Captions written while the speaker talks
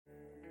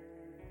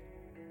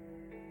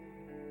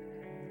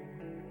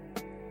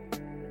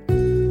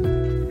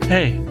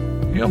Hey,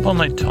 you up all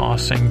night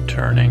tossing,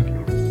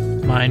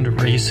 turning,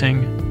 mind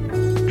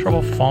racing,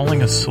 trouble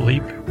falling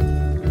asleep?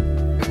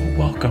 Well,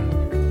 welcome.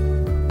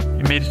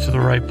 You made it to the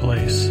right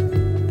place.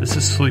 This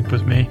is Sleep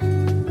With Me,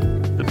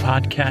 the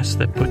podcast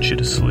that puts you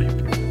to sleep.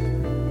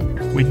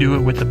 We do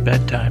it with a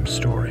bedtime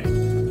story.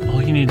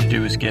 All you need to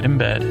do is get in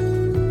bed.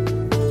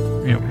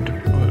 You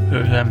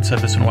know, I haven't said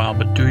this in a while,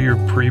 but do your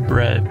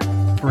pre-bread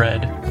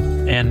bread,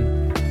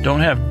 and don't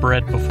have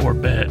bread before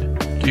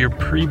bed. Do your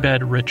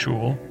pre-bed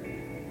ritual,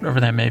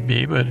 whatever that may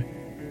be, but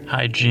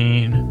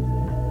hygiene,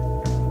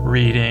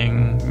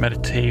 reading,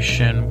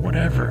 meditation,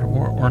 whatever,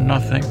 or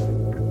nothing.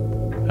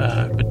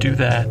 But do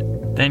that,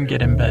 then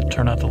get in bed,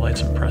 turn out the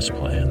lights, and press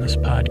play on this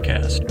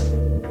podcast.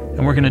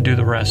 And we're going to do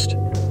the rest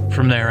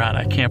from there on.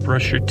 I can't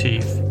brush your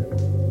teeth.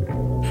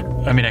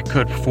 I mean, I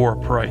could for a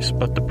price,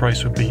 but the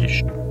price would be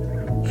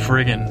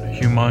friggin'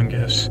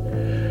 humongous.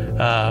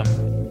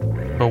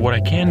 But what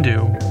I can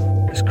do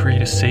is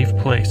create a safe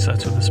place.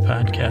 That's what this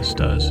podcast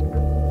does,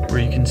 where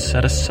you can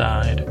set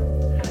aside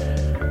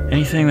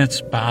anything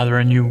that's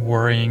bothering you,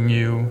 worrying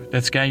you,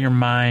 that's got your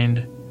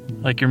mind,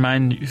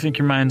 you think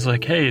your mind's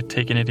like, hey,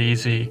 taking it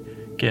easy,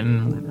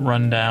 getting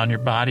run down, your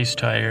body's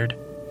tired,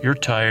 you're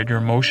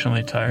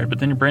emotionally tired, but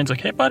then your brain's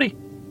like, hey, buddy,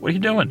 what are you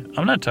doing?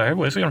 I'm not tired.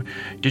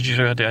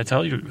 Did I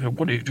tell you?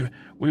 What do you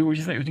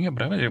think?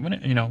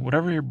 You know,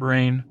 whatever your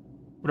brain,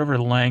 whatever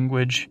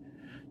language,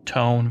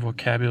 tone,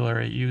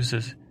 vocabulary it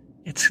uses,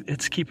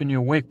 it's keeping you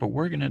awake, but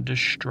we're going to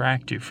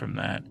distract you from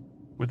that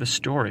with a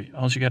story.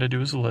 All you got to do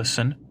is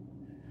listen.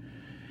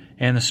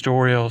 And the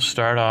story will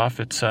start off,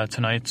 it's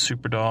tonight's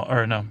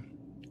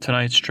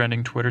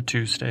Trending Twitter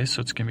Tuesday,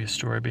 so it's going to be a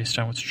story based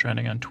on what's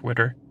trending on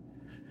Twitter,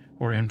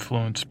 or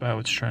influenced by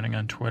what's trending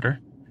on Twitter.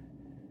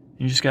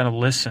 You just got to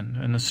listen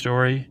in the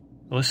story.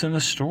 Listen to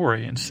the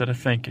story instead of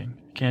thinking.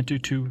 You can't do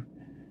two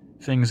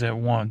things at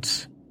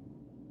once.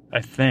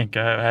 I think.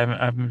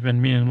 I've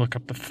been meaning to look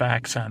up the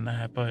facts on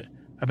that, but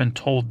I've been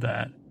told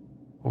that,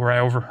 or I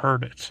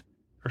overheard it,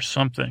 or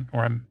something,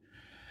 or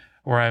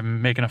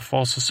I'm making a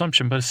false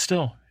assumption, but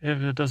still,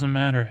 if it doesn't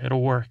matter,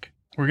 it'll work.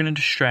 We're going to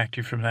distract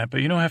you from that,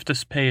 but you don't have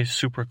to pay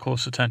super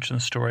close attention to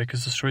the story,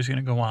 because the story's going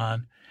to go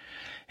on.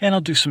 And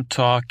I'll do some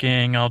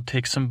talking, I'll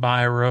take some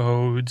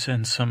by-roads,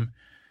 and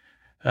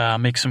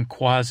make some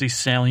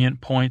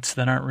quasi-salient points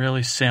that aren't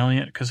really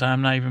salient, because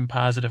I'm not even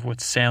positive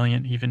what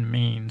salient even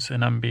means,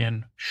 and I'm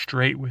being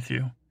straight with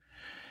you.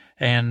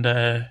 And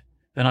then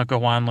I'll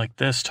go on like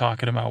this,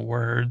 talking about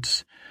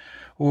words,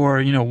 or,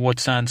 you know,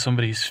 what's on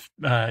somebody's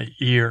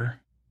ear,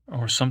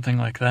 or something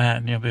like that,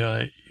 and you'll be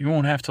like, you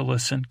won't have to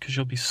listen, because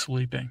you'll be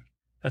sleeping.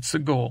 That's the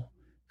goal.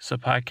 It's a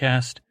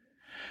podcast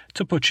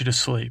to put you to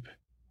sleep.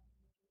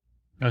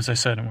 As I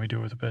said, and we do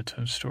it with a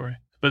bedtime story.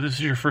 But this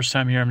is your first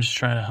time here, I'm just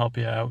trying to help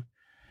you out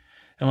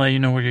and let you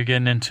know what you're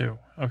getting into,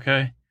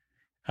 okay?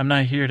 I'm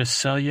not here to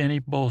sell you any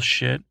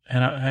bullshit,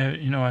 and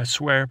I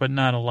swear, but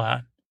not a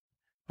lot.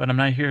 But I'm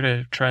not here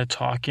to try to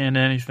talk in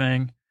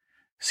anything.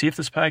 See if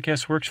this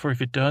podcast works for you.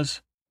 If it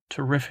does,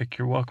 terrific.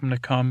 You're welcome to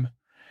come.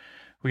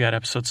 We got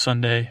episodes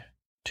Sunday,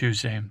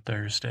 Tuesday, and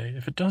Thursday.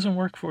 If it doesn't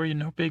work for you,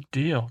 no big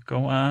deal.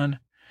 Go on.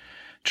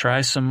 Try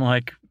some,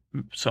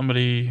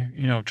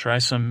 try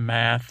some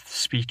math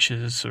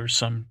speeches or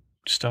some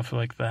stuff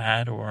like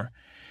that, or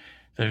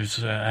I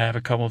have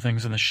a couple of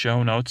things in the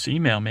show notes.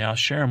 Email me. I'll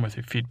share them with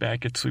you.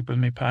 Feedback at Sleep With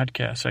Me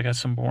Podcast. I got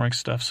some boring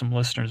stuff some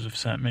listeners have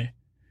sent me.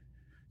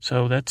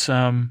 So that's,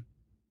 and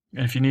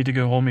if you need to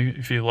get a hold of me,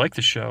 if you like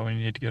the show and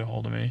you need to get a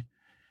hold of me,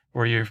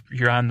 or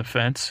you're on the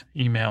fence,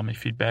 email me,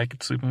 feedback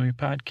at Sleep With Me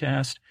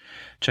Podcast.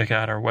 Check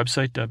out our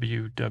website,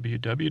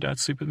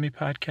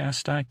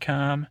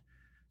 www.sleepwithmepodcast.com.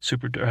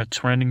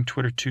 Trending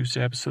Twitter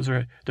Tuesday episodes are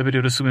at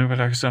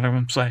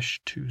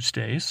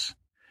www.sleepwithmepodcast.com/Tuesdays.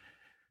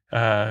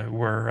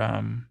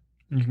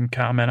 You can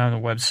comment on the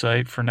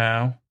website for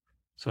now,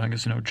 so long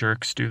as no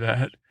jerks do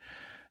that.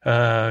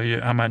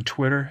 I'm on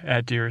Twitter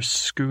at Dearest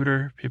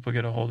Scooter. People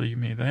get a hold of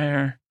me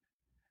there.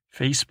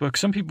 Facebook.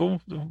 Some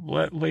people,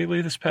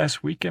 lately this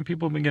past weekend,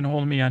 people have been getting a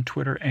hold of me on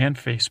Twitter and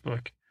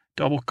Facebook.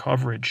 Double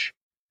coverage.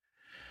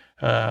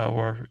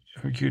 Or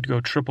you could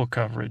go triple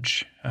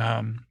coverage.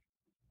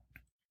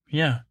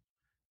 Yeah.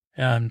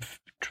 And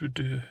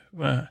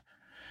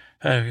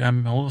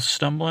I'm a little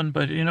stumbling,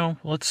 but,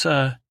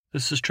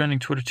 this is Trending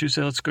Twitter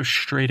Tuesday. Let's go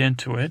straight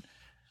into it.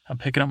 I'm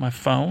picking up my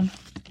phone.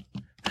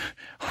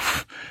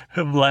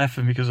 I'm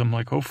laughing because I'm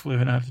like, hopefully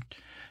I don't have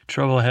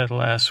trouble I had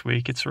last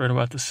week. It's right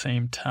about the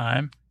same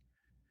time.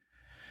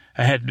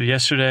 I had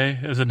yesterday,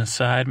 as an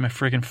aside, my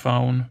friggin'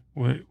 phone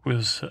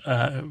was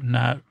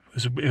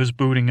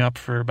booting up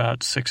for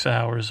about 6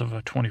 hours of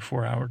a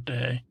 24-hour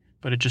day,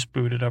 but it just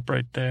booted up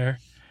right there.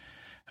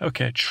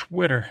 Okay,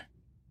 Twitter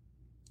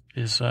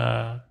is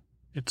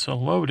it's a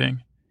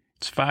loading.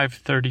 It's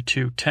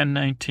 5:32,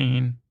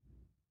 10:19,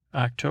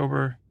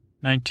 October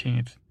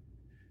 19th,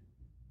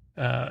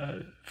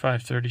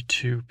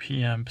 5:32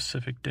 p.m.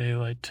 Pacific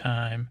Daylight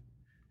Time.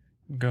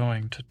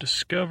 Going to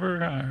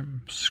Discover.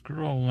 I'm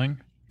scrolling.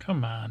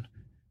 Come on.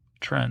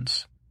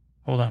 Trends.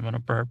 Hold on, I'm going to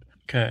burp.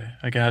 Okay,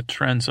 I got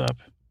trends up.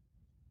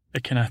 I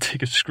cannot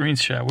take a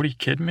screenshot. What, are you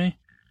kidding me?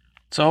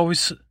 It's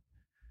always...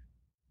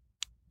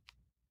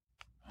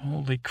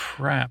 Holy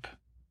crap.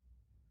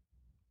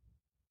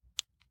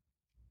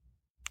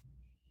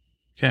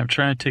 Okay, I'm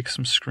trying to take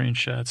some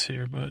screenshots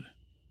here, but...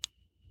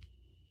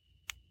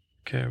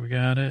 Okay, we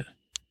got it.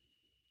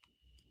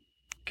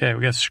 Okay,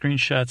 we got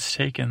screenshots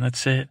taken.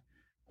 That's it.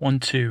 1,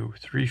 2,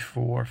 3,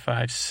 4,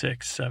 5,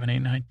 6, 7, 8,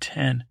 9,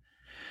 10.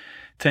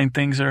 10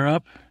 things are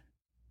up.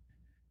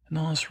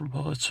 No, let's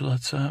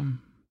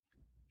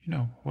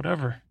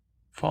whatever.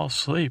 Fall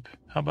asleep.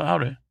 How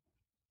about it?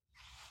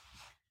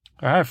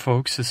 All right,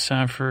 folks, it's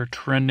time for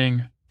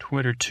Trending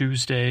Twitter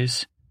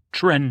Tuesdays.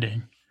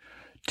 Trending.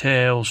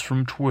 Tales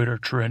from Twitter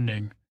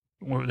trending.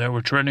 That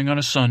were trending on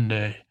a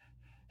Sunday.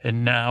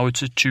 And now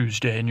it's a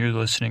Tuesday, and you're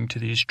listening to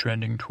these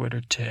trending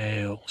Twitter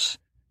tales.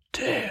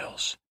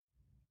 Tales.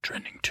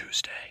 Trending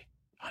Tuesday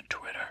on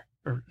Twitter.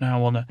 Or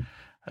now on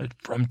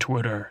from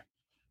Twitter.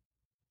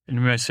 And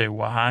you might say,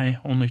 why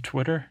only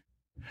Twitter?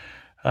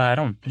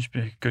 It's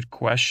a good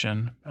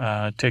question.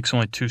 It takes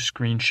only 2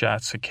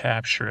 screenshots to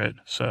capture it.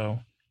 So,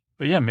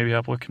 but yeah, maybe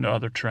I'll look into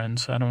other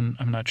trends. I'm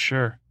not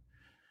sure.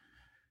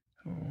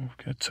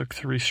 I took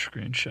 3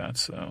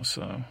 screenshots though.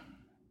 So,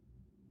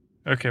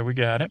 okay, we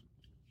got it.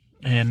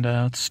 And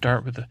let's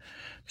start with the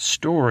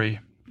story.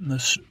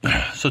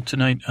 So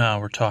tonight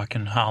we're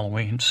talking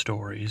Halloween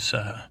stories.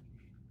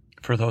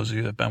 For those of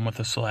you that have been with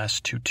us the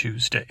last 2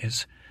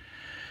 Tuesdays,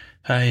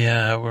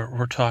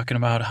 we're talking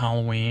about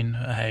Halloween.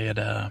 I had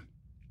a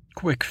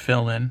quick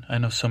fill-in. I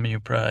know some of you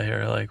probably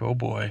are like, oh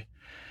boy,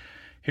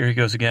 here he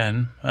goes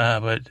again.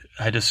 But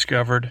I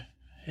discovered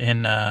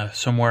in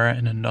somewhere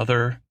in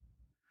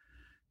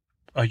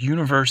a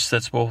universe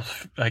that's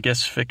both, I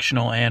guess,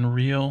 fictional and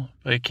real.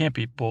 But it can't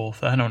be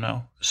both. I don't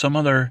know. Some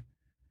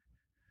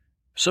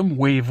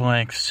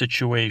wavelength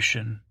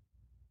situation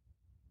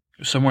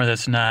somewhere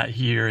that's not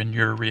here in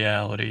your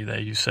reality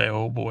that you say,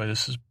 oh boy,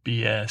 this is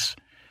BS.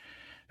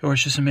 Or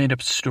it's just a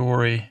made-up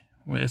story.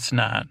 It's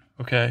not,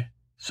 okay?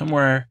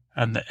 Somewhere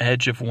on the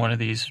edge of one of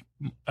these,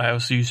 I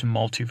also use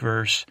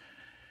multiverse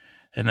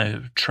and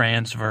the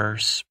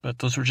transverse, but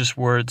those were just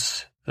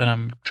words that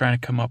I'm trying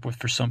to come up with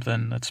for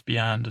something that's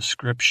beyond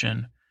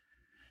description,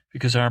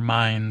 because our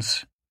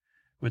minds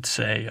would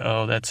say,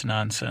 oh, that's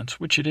nonsense,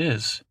 which it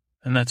is.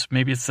 And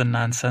maybe it's the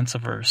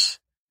nonsensiverse.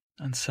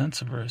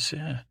 Nonsensiverse,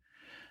 yeah.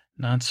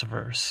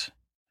 Nonsensiverse,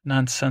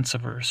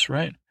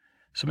 right?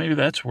 So maybe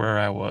that's where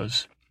I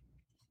was.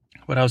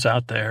 But I was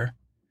out there,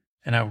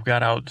 and I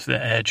got out to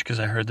the edge because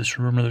I heard this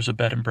rumor there's a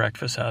bed and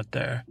breakfast out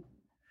there.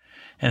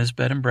 And this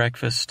bed and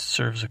breakfast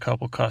serves a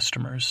couple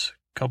customers,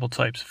 couple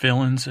types,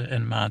 villains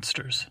and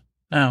monsters.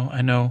 Now,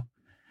 I know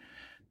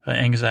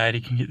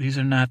anxiety can get,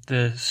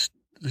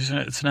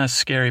 it's not a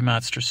scary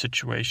monster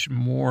situation,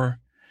 more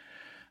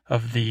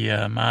of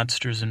the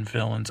monsters and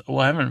villains.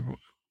 Well,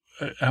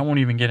 I won't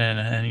even get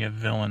into any of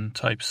villain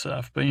type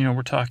stuff, but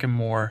we're talking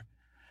more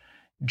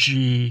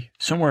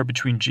somewhere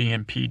between G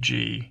and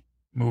PG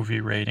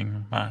movie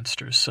rating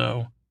monsters.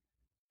 So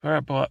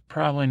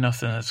probably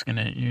nothing that's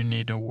you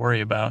need to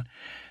worry about.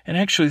 And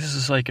actually, this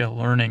is like a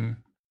learning,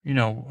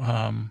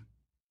 Carol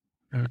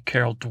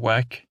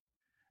Dweck,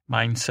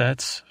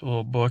 Mindsets, a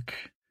little book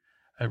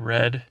I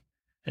read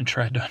and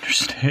tried to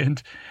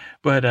understand,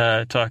 but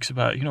it talks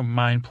about,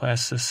 mind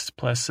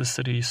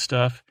plasticity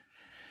stuff.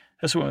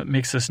 That's what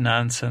makes this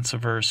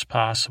nonsensiverse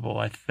possible,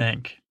 I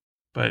think.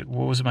 But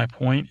what was my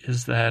point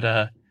is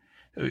that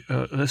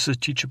this is a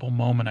teachable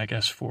moment, I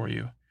guess, for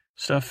you.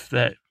 Stuff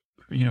that,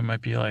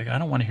 might be like, I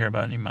don't want to hear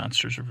about any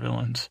monsters or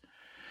villains.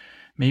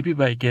 Maybe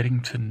by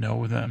getting to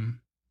know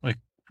them, like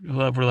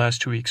over the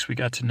last 2 weeks, we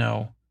got to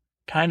know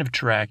kind of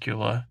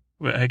Dracula.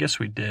 I guess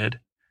we did.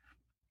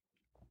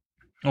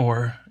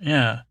 Or,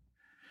 yeah,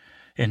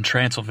 in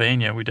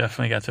Transylvania, we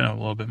definitely got to know a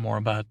little bit more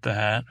about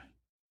that.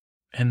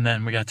 And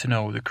then we got to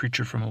know the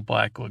creature from the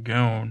Black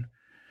Lagoon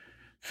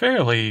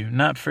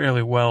not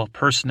fairly well,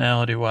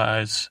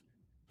 personality-wise,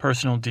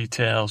 personal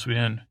details. He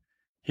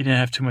didn't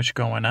have too much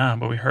going on,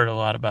 but we heard a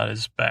lot about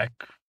his back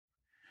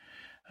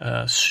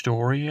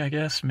story, I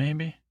guess,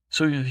 maybe.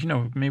 So,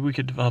 maybe we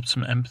could develop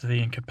some empathy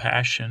and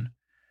compassion.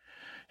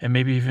 And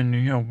maybe even,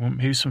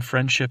 maybe some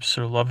friendships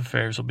or love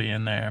affairs will be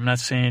in there. I'm not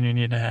saying you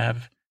need to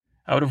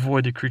I would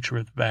avoid the creature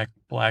with the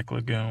Black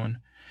Lagoon,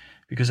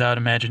 because I would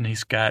imagine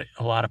he's got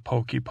a lot of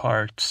pokey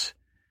parts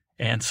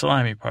and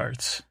slimy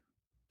parts.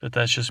 But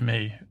that's just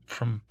me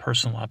from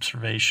personal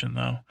observation,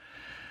 though.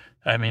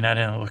 I mean, I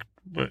didn't look,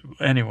 but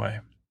anyway.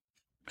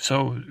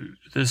 So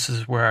this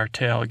is where our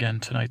tale again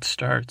tonight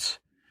starts.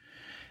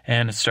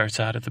 And it starts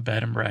out at the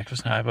bed and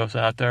breakfast. Now, I was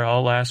out there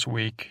all last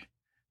week.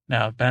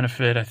 Now,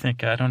 benefit, I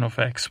don't know if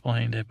I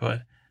explained it,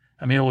 but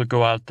I'm able to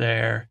go out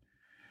there,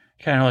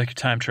 kind of like a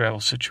time travel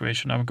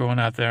situation. I'm going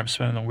out there, I'm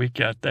spending the week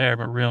out there,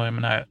 but really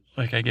I'm not,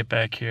 like I get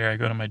back here, I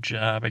go to my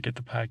job, I get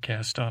the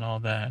podcast done, all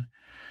that.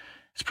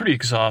 It's pretty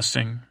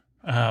exhausting,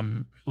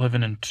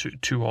 living in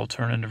two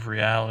alternative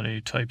reality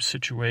type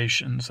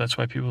situations. That's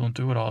why people don't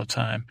do it all the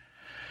time.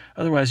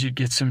 Otherwise, you'd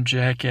get some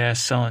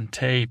jackass selling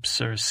tapes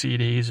or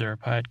CDs or a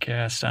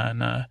podcast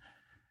on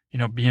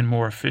being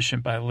more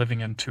efficient by living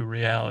in two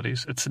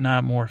realities. It's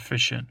not more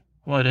efficient.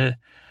 Well,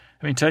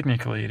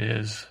 technically it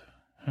is.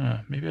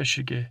 Maybe I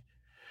should get...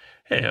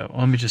 Hey,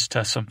 let me just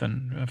test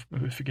something,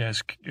 if you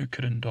guys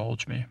could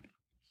indulge me.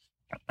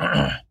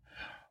 Well,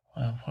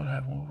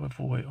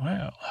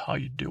 how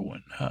you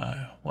doing?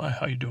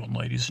 How you doing,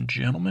 ladies and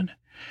gentlemen?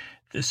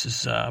 This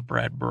is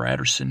Brad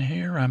Bradderson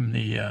here. I'm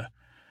the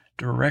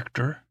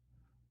director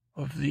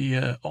of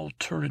the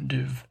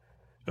Alternative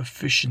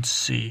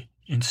Efficiency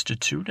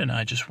Institute, and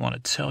I just want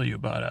to tell you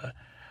about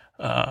a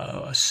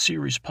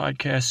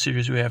podcast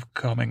series we have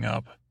coming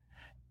up,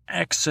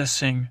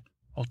 accessing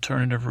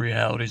alternative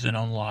realities and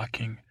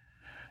unlocking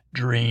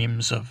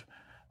dreams of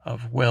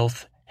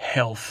wealth,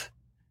 health,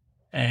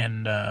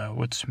 and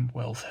what's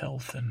wealth,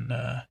 health,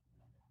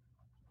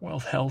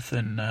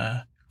 and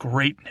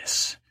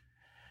greatness.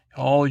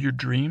 All your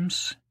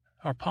dreams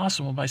are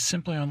possible by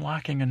simply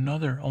unlocking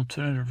another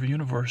alternative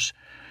universe.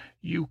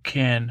 You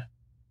can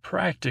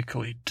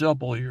practically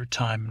double your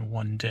time in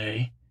one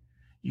day.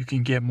 You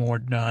can get more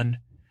done.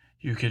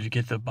 You can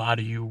get the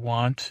body you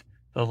want,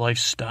 the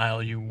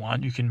lifestyle you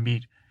want. You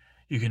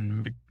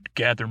can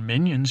gather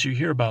minions. You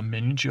hear about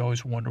minions. You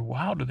always wonder, well,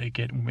 how do they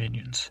get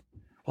minions?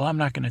 Well, I'm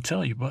not going to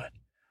tell you, but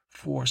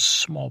for a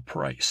small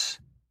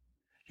price,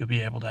 you'll be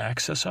able to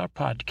access our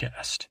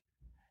podcast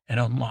and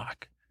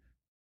unlock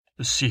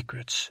the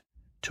secrets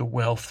to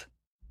wealth,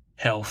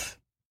 health,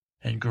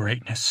 and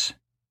greatness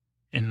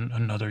in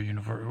another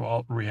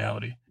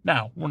reality.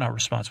 Now, we're not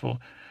responsible.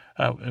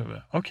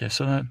 Okay,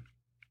 so that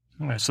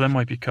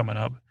might be coming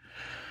up.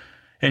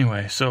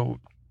 Anyway, so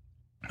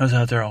I was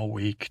out there all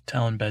week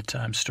telling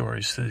bedtime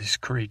stories to these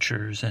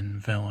creatures and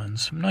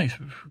villains. Nice,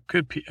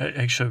 good people.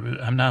 Actually,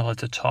 I'm not allowed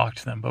to talk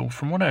to them, but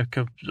from what I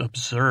could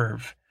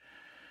observe,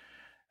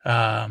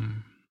 I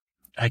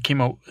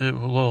came out a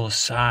little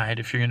aside.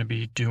 If you're going to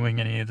be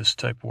doing any of this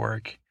type of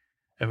work,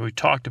 and we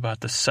talked about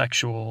the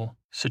sexual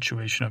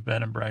situation of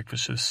bed and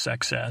breakfast, the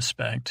sex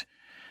aspect.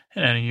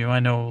 And I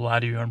know a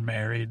lot of you are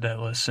married that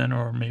listen,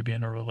 or maybe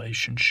in a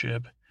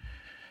relationship.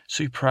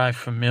 So you're probably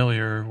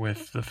familiar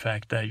with the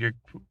fact that you're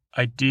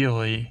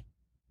ideally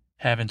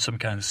having some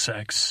kind of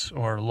sex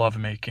or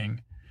lovemaking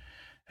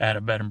at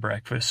a bed and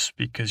breakfast,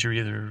 because you're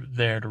either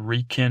there to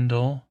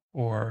rekindle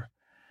or,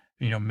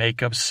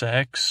 make up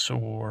sex,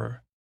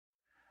 or,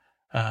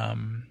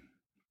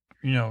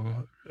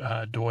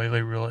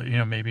 doily,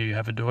 really, maybe you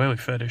have a doily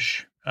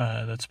fetish.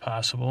 That's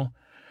possible.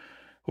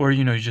 Or,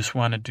 you just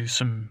want to do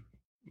some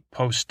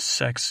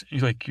post-sex,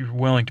 like you're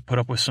willing to put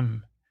up with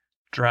some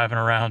driving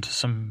around to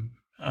some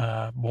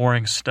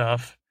boring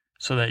stuff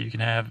so that you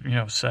can have,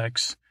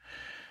 sex.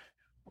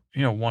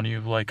 One of you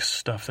likes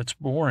stuff that's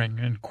boring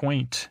and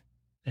quaint,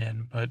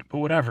 but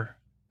whatever.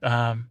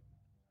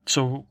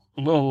 So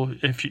a little,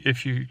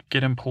 if you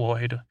get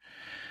employed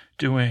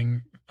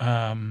doing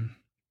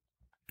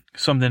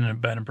something in a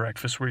bed and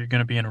breakfast where you're going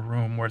to be in a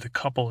room where the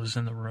couple is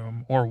in the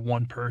room, or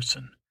one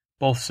person.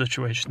 Both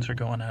situations are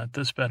going on at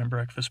this bed and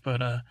breakfast,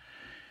 but you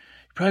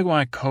probably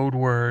want a code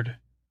word,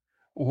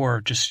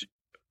 or just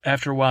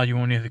after a while you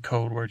won't need the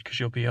code word because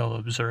you'll be able to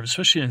observe,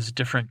 especially as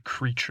different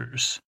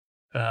creatures,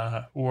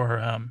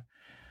 or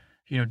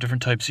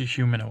different types of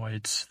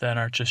humanoids that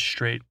aren't just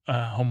straight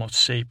Homo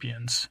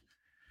sapiens.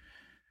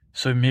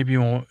 So maybe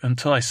you won't,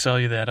 until I sell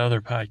you that other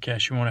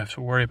podcast, you won't have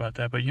to worry about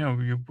that. But,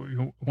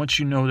 once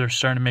they're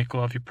starting to make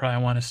love, you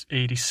probably want to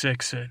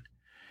 86 it.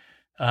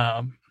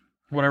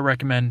 What I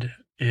recommend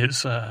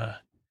is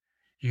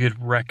you could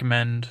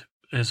recommend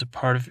as a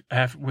part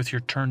of, with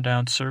your turn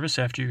down service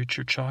after you get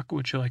your chocolate,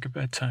 would you like a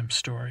bedtime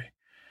story?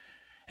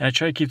 And I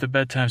try to keep the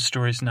bedtime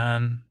stories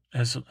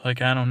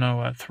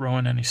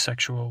throwing any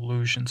sexual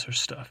allusions or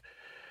stuff.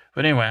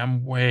 But anyway,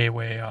 I'm way,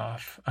 way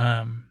off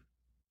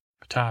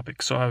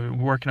topic. So I've been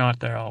working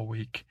out there all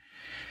week,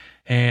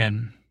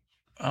 and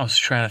I was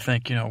trying to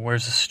think,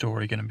 where's the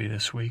story going to be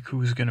this week?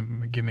 Who's going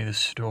to give me the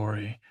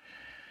story?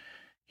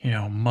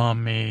 The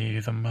mummy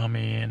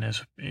and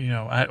his,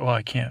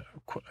 I can't,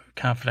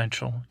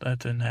 confidential. That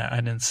didn't I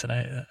didn't say,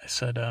 I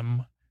said,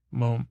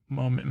 mummy,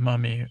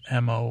 MOMMY.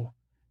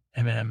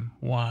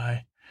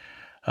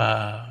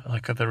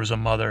 Like there was a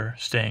mother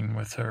staying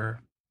with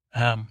her.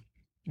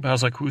 But I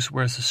was like,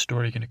 where's the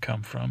story going to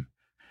come from?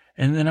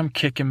 And then I'm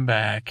kicking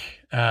back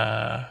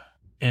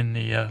in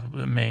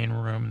the main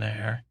room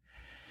there,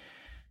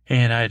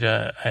 and I'd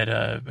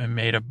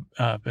made a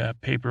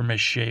paper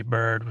mache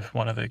bird with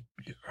one of the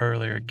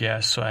earlier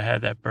guests. So I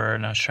had that bird,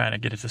 and I was trying to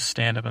get it to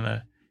stand up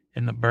in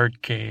the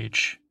bird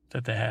cage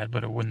that they had,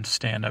 but it wouldn't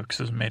stand up because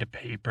it was made of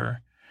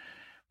paper.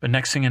 But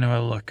next thing I know, I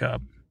look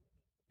up,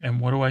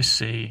 and what do I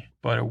see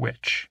but a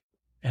witch?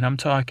 And I'm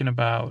talking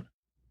about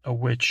a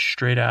witch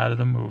straight out of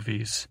the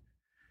movies.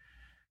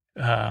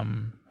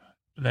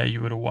 That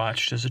you would have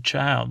watched as a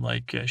child.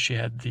 Like she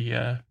had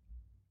the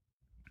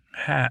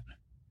hat,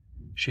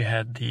 she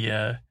had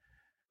the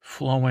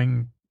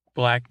flowing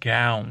black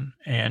gown,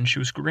 and she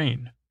was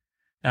green.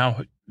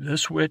 Now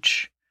this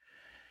witch,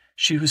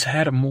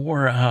 had a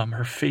more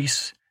her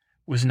face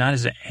was not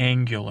as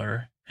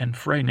angular and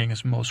frightening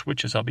as most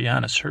witches. I'll be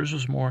honest, hers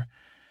was more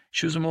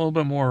She was a little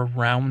bit more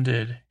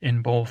rounded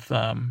in both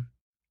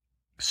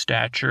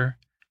stature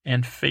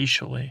and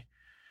facially.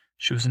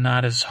 She was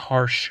not as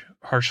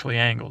harshly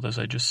angled, as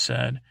I just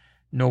said.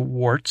 No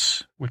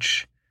warts,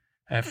 which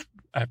I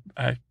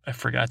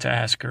forgot to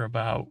ask her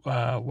about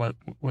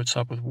what's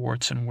up with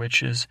warts and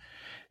witches.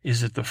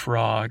 Is it the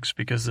frogs?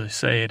 Because they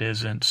say it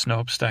isn't.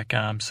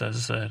 Snopes.com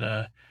says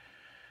that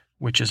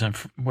witches and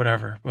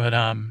whatever. But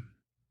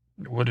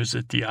what is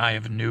it? The Eye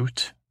of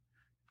Newt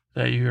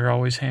that you're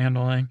always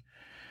handling.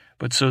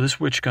 But so this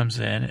witch comes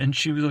in, and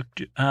she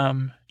looked,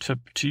 to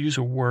use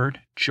a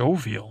word,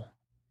 jovial.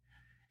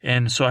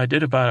 And so I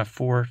did about a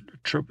 4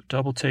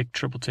 double take,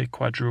 triple take,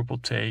 quadruple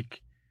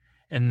take,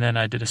 and then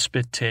I did a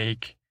spit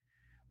take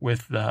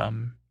with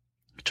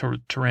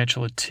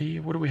tarantula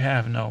tea. What do we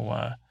have?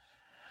 No,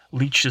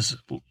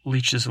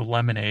 Leech's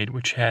lemonade,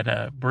 which had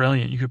a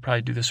brilliant. You could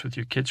probably do this with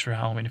your kids for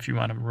Halloween if you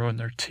want to ruin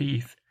their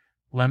teeth.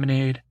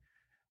 Lemonade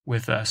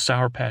with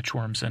Sour Patch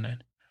worms in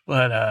it.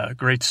 But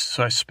great.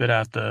 So I spit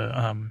out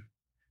the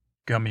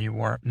gummy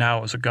worm. Now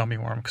it was a gummy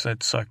worm because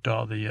I'd sucked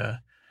all the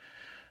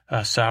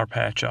Sour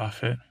Patch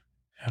off it.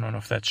 I don't know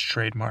if that's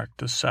trademarked,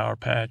 the Sour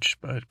Patch,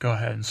 but go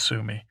ahead and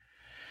sue me.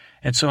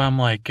 And so I'm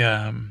like,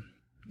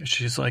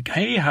 she's like,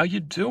 hey, how you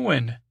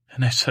doing?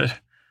 And I said,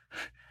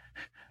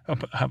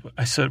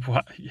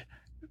 what?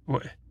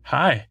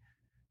 Hi,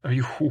 are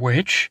you a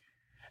witch?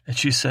 And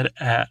she said,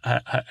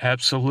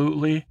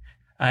 absolutely,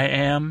 I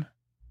am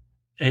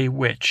a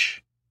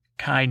witch,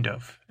 kind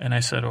of. And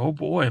I said, oh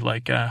boy,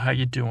 like, how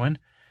you doing?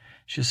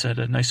 She said,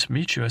 nice to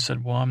meet you. I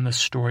said, well, I'm the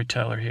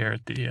storyteller here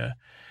at the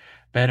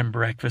bed and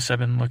breakfast. I've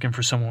been looking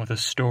for someone with a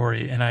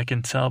story, and I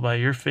can tell by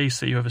your face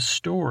that you have a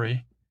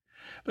story,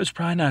 but it's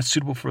probably not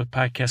suitable for the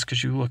podcast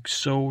because you look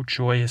so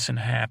joyous and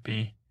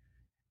happy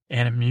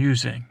and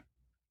amusing.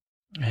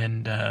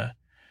 And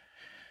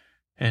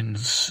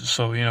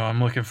so, you know, I'm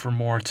looking for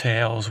more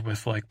tales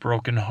with like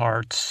broken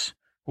hearts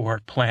or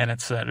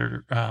planets that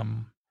are,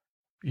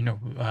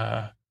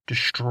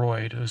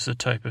 destroyed. Is the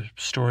type of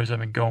stories I've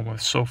been going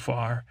with so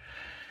far.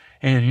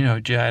 And, you know,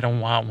 I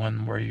don't want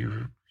one where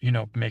you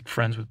make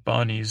friends with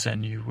bunnies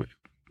and you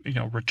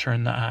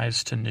return the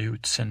eyes to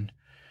newts and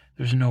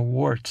there's no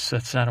warts.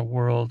 That's not a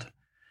world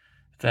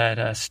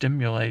that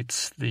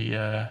stimulates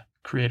the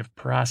creative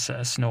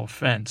process. No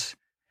offense.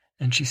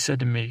 And she said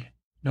to me,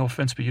 no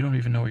offense, but you don't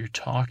even know what you're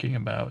talking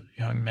about,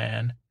 young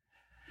man.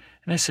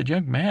 And I said,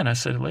 young man? I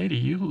said, lady,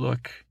 you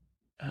look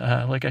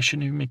like I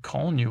shouldn't even be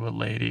calling you a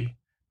lady.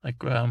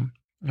 Like, I've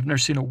never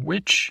seen a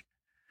witch.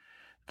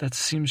 That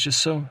seems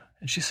just so...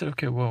 And she said,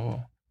 okay,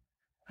 whoa.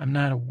 I'm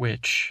not a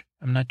witch.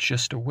 I'm not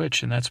just a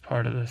witch, and that's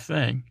part of the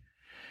thing.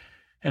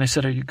 And I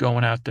said, are you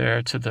going out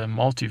there to the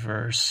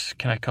multiverse?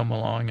 Can I come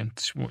along and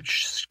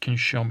can you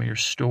show me your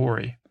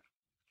story?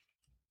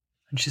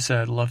 And she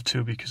said, I'd love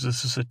to, because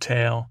this is a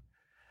tale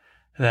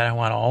that I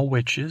want all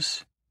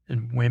witches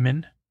and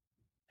women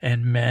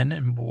and men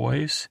and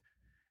boys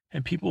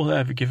and people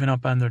that have given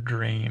up on their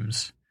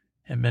dreams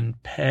and been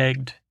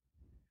pegged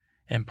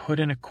and put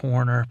in a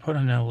corner, put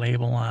in a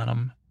label on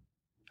them.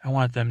 I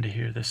want them to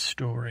hear this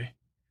story.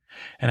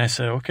 And I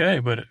said, okay,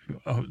 but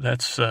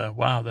that's,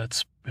 wow,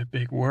 that's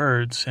big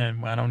words,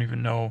 and I don't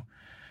even know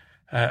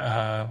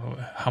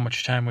how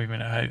much time we've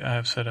been.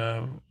 I said,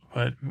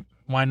 but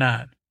why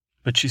not?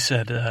 But she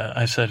said,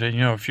 I said,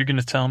 if you're going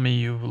to tell me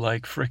you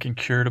like freaking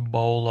cured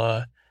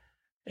Ebola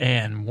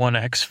and won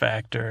X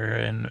Factor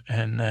and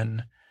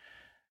then,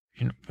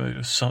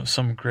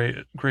 some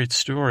great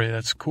story,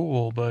 that's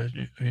cool, but,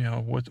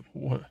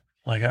 what,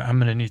 like, I'm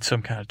going to need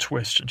some kind of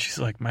twist. And she's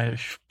like,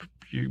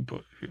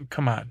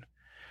 come on.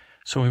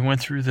 So we went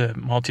through the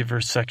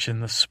multiverse section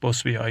that's supposed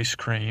to be ice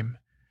cream.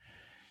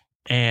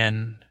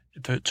 And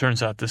it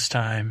turns out this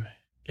time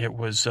it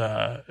was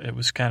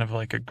kind of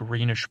like a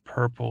greenish,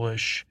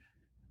 purplish,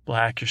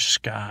 blackish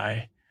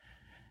sky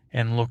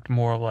and looked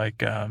more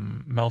like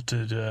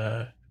melted.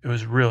 It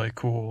was really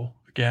cool.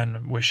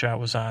 Again, wish I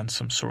was on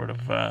some sort of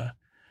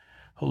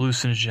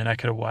hallucinogen. I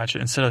could have watched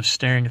it. Instead of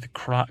staring at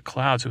the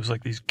clouds, it was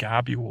like these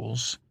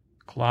globules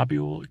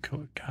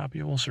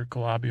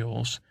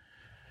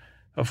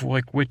of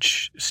like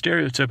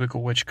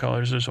stereotypical witch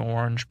colors. There's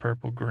orange,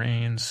 purple,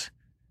 greens,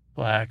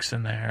 blacks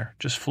in there,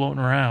 just floating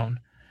around.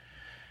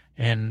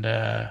 And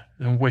the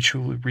witch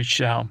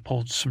reached out and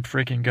pulled some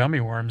freaking gummy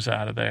worms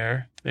out of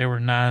there. They were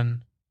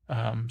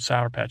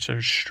Sour Patch. They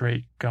were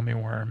straight gummy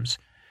worms.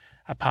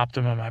 I popped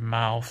them in my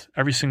mouth.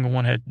 Every single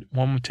one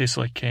would taste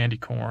like candy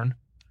corn.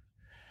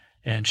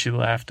 And she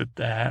laughed at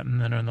that. And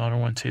then another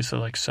one tasted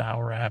like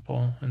sour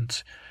apple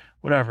and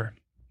whatever.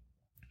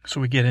 So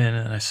we get in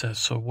and I said,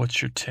 so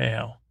what's your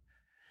tale?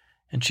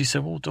 And she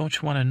said, well, don't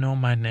you want to know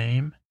my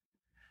name?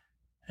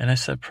 And I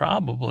said,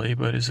 probably,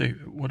 but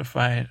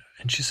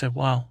and she said,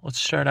 well, let's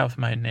start out with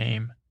my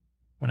name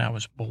when I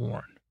was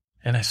born.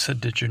 And I said,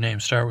 did your name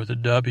start with a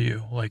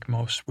W, like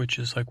most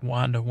witches, like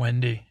Wanda,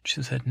 Wendy?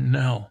 She said,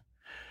 no.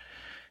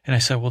 And I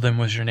said, well, then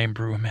was your name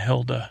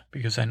Broomhilda?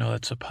 Because I know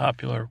that's a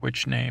popular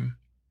witch name.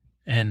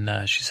 And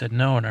she said,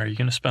 no. And are you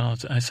going to spend all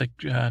the time? I said,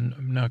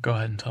 no, go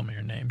ahead and tell me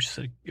your name. She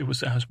said, I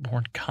was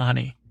born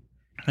Connie.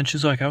 And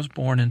she's like, I was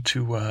born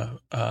into,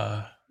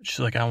 she's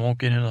like, I won't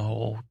get into the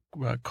whole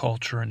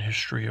culture and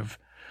history of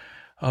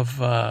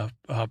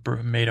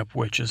made-up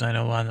witches. I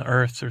know on the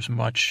earth there's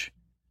much,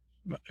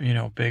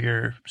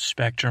 bigger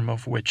spectrum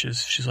of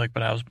witches. She's like,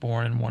 but I was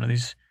born in one of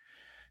these,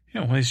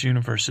 one of these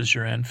universes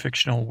you're in,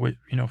 fictional,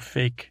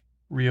 fake,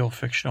 real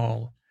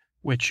fictional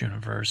witch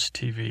universe,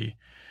 TV,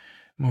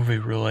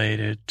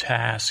 movie-related,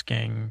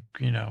 tasking,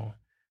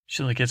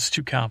 She's like, it's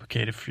too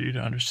complicated for you to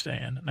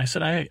understand. And I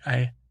said,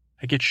 I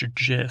get your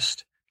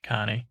gist,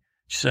 Connie.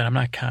 She said, I'm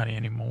not Connie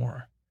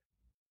anymore.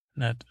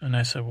 And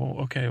I said, well,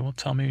 okay, well,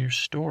 tell me your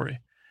story.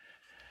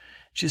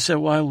 She said,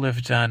 well, I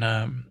lived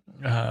on,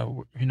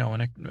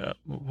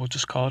 we'll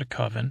just call it a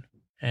coven,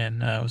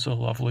 and it was a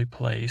lovely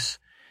place.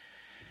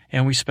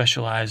 And we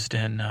specialized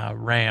in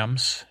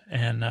rams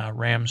and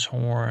ram's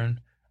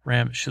horn.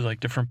 She's like,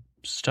 different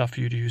stuff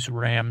you'd use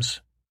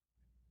rams,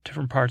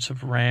 different parts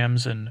of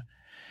rams and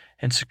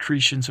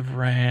secretions of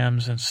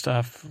rams and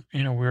stuff.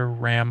 We're a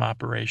ram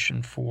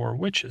operation for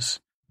witches.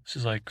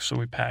 She's like, so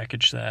we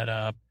packaged that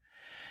up,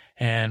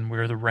 and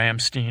we're the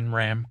Ramstein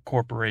Ram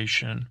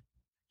Corporation.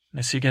 And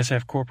I see you guys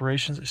have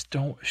corporations.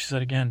 She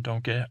said again,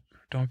 don't get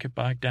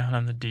bogged down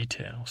on the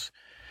details.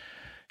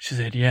 She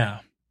said, yeah.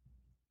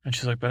 And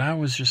she's like, but I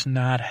was just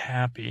not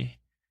happy.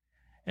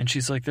 And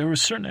she's like, there were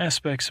certain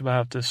aspects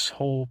about this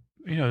whole,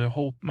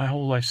 my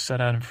whole life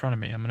set out in front of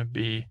me. I'm going to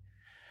be,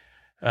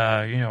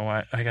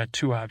 I got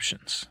two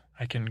options.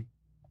 I can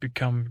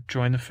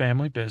join the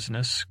family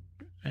business.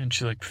 And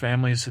she's like,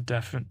 family is a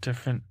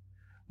different,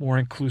 more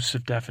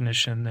inclusive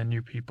definition than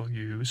you people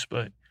use.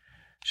 But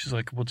she's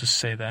like, we'll just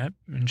say that.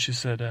 And she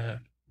said,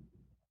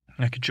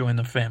 I could join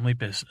the family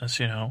business,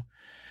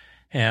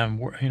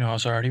 and, I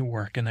was already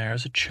working there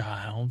as a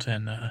child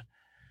and,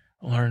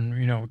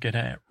 learn, get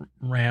at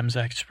Rams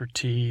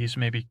expertise,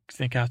 maybe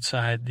think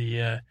outside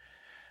the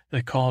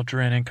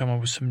cauldron and come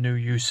up with some new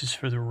uses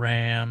for the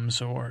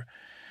Rams, or,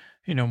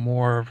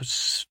 more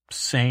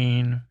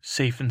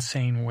safe and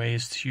sane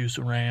ways to use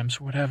the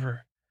Rams,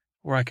 whatever.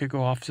 Or I could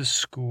go off to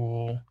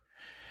school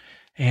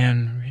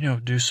and,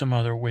 do some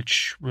other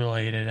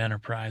witch-related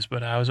enterprise.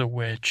 But I was a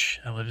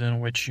witch. I lived in a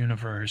witch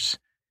universe,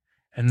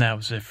 and that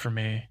was it for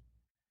me.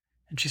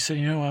 And she said,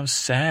 I was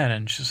sad.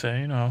 And she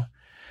said,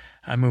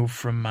 I moved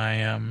from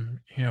my,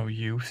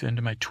 youth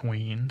into my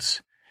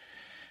tweens.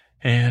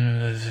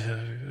 And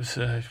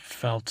I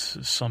felt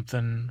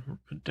something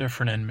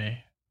different in me,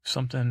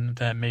 something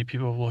that made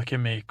people look at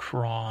me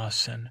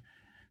cross, and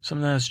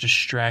something that was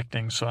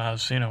distracting. So I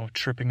was,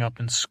 tripping up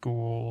in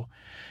school.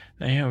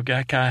 And,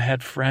 I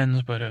had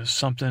friends, but it was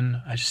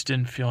something I just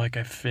didn't feel like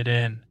I fit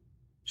in.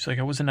 She's like,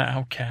 I wasn't an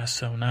outcast,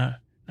 so not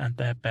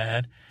that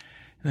bad.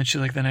 And then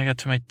she's like, then I got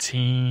to my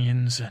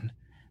teens, and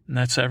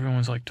that's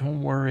everyone's like,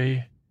 don't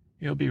worry,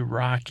 you'll be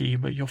rocky,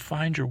 but you'll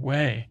find your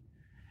way.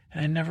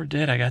 And I never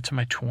did. I got to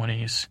my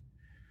 20s,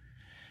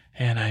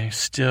 and I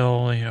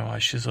still,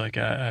 she's like,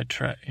 I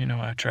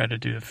tried to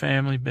do the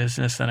family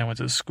business. Then I went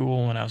to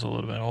school when I was a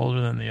little bit older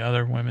than the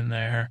other women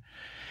there,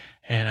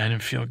 and I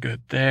didn't feel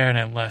good there, and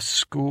I left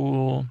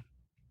school,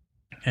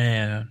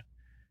 and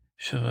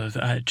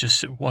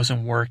it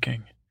wasn't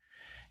working.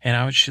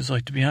 And she's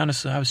like, to be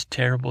honest, I was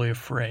terribly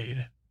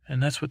afraid.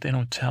 And that's what they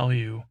don't tell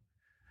you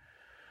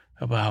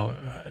about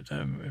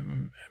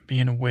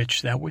being a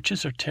witch, that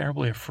witches are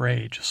terribly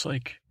afraid. Just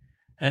like,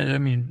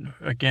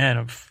 again,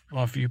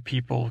 of you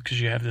people, because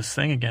you have this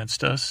thing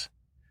against us,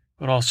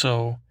 but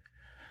also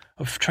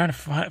of trying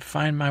to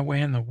find my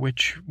way in the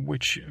witch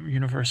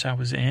universe I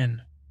was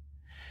in.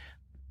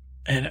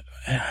 And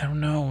I don't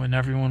know, and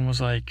everyone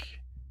was like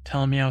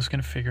telling me I was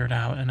going to figure it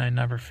out, and I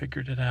never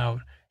figured it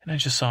out. And I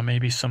just saw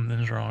maybe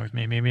something's wrong with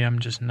me. Maybe I'm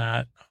just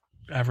not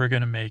ever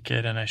going to make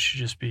it, and I should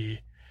just be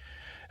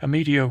a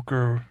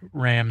mediocre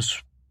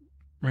Ramstein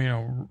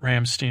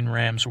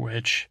Rams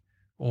witch,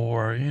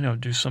 or,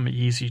 do some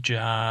easy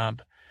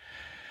job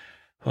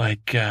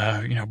like,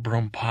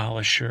 broom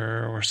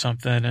polisher or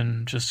something,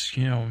 and just,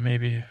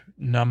 maybe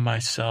numb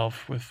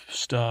myself with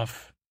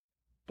stuff.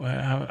 But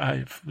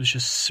I was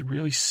just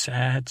really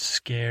sad,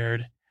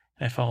 scared.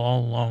 I felt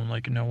all alone,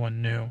 like no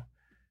one knew.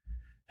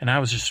 And I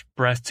was just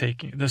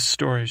breathtaking. This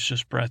story is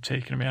just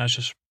breathtaking to me. I was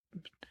just,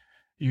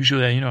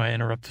 usually, I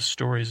interrupt the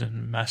stories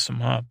and mess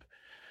them up.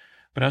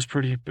 But I was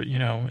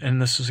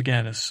and this is,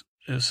 again, this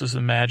is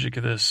the magic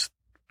of this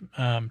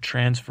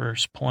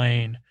transverse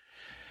plane,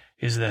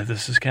 is that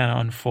this is kind of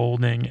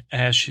unfolding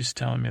as she's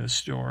telling me the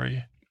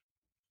story.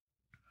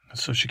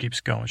 So she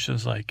keeps going.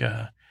 She's like,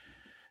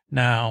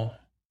 now,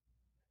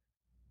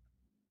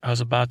 I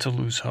was about to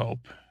lose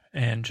hope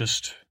and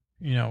just,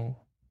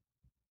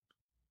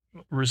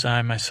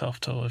 resign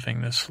myself to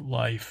living this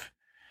life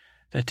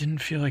that didn't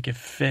feel like it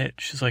fit.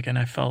 She's like, and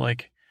I felt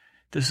like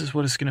this is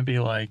what it's going to be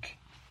like.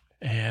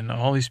 And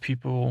all these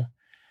people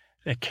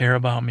that care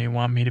about me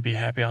want me to be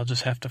happy. I'll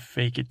just have to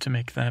fake it to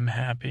make them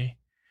happy.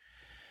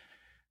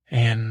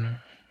 And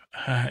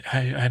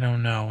I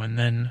don't know. And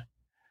then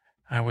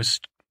I was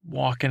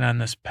walking on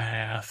this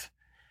path,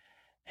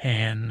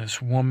 and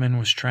this woman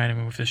was trying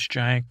to move this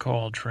giant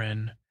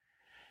cauldron,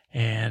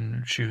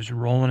 And she was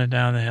rolling it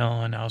down the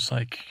hill, and I was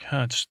like,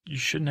 you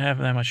shouldn't have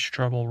that much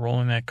trouble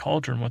rolling that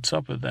cauldron. What's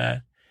up with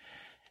that?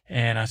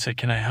 And I said,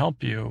 can I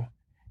help you?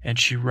 And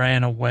she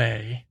ran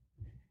away.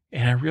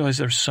 And I realized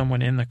there was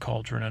someone in the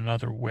cauldron,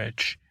 another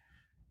witch.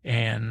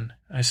 And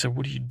I said,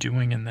 what are you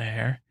doing in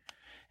there?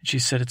 And she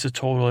said, it's a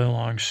totally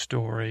long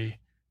story.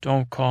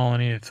 Don't call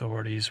any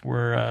authorities.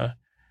 We're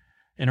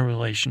in a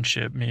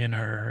relationship, me and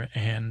her,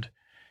 and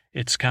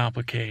it's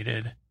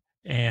complicated.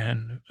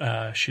 And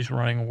she's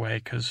running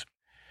away because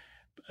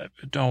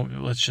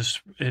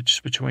it's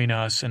between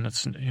us, and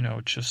it's,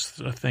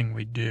 just a thing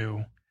we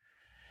do.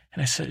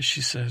 And I said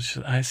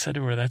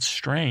to her, that's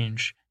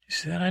strange.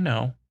 She said, I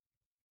know.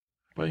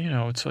 But,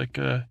 it's like,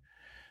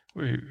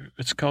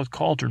 it's called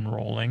cauldron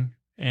rolling,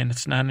 and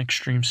it's not an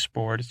extreme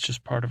sport. It's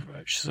just part of,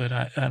 she said,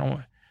 I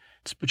don't,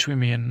 it's between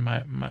me and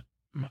my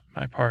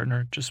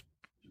partner.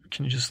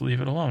 Can you just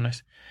leave it alone? I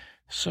said,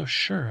 so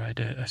sure,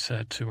 I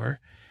said to her.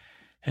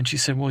 And she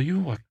said, well, you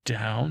look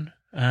down,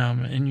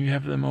 and you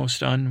have the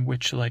most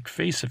unwitch-like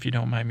face, if you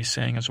don't mind me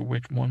saying, as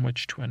one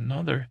witch to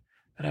another,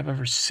 that I've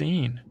ever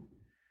seen.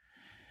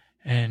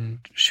 And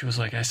she was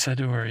like, I said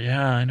to her,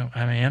 yeah, I know,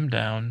 I am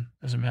down.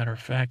 As a matter of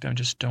fact, I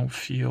just don't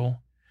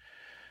feel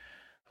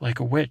like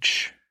a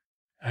witch.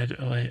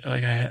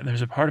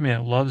 There's a part of me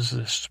that loves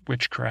this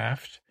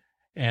witchcraft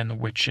and the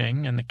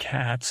witching and the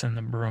cats and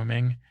the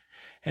brooming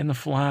and the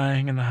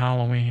flying and the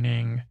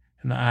Halloweening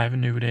and the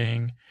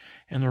Ivanuding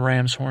and the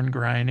ram's horn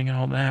grinding and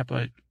all that.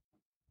 But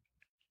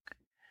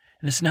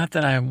and it's not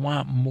that I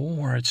want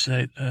more. It's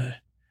that,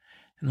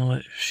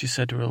 she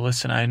said to her,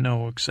 listen, I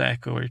know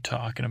exactly what you're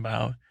talking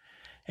about.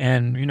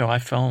 And, I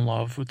fell in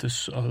love with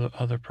this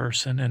other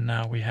person, and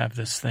now we have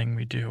this thing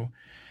we do.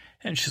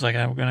 And she's like,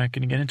 we're not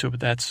going to get into it,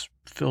 but that's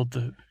filled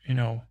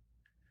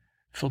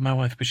my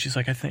life. But she's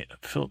like, I think,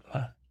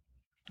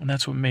 and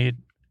that's what made,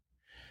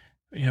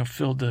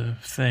 filled the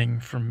thing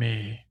for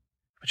me.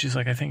 But she's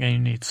like, I think I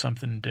need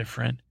something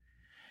different.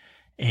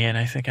 And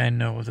I think I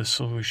know the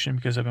solution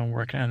because I've been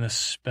working on this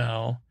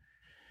spell.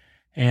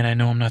 And I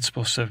know I'm not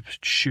supposed to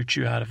shoot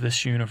you out of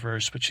this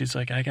universe, but she's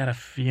like, I got a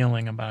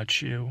feeling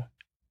about you.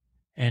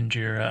 And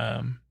your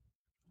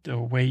the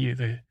way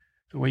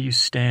you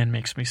stand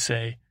makes me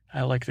say,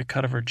 I like the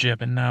cut of her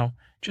jib. And now,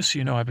 just so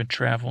you know, I've been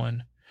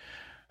traveling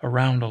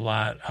around a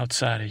lot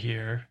outside of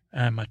here.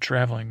 I'm a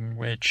traveling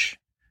witch,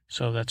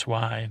 so that's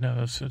why.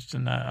 No, it's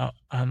not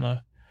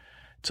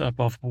it's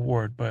above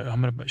board.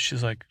 But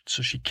she's like,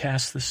 so she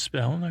casts this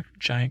spell in a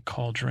giant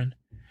cauldron.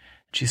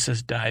 She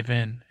says, dive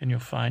in, and you'll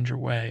find your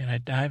way. And I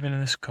dive into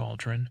this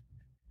cauldron,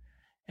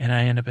 and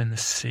I end up in the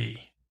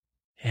sea.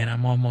 And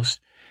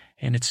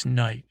and it's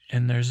night,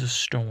 and there's a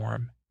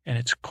storm, and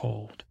it's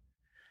cold,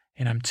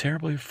 and I'm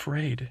terribly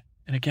afraid.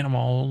 And again, I'm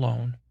all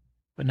alone,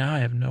 but now I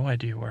have no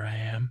idea where I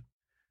am.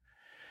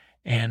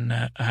 And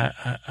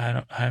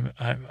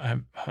I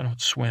don't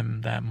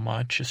swim that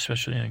much,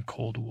 especially in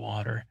cold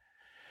water.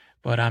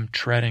 But I'm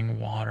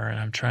treading water, and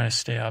I'm trying to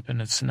stay up.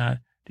 And it's not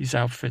these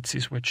outfits,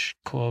 these witch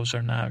clothes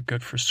are not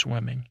good for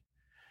swimming.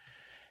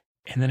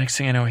 And the next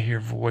thing I know, I hear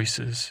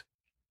voices,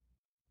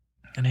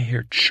 and I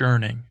hear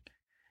churning.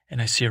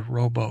 And I see a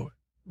rowboat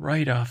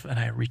right off, and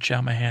I reach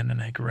out my hand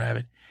and I grab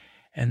it.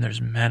 And there's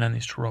men on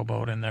this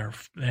rowboat, and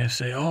they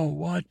say, oh,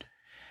 what?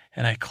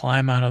 And I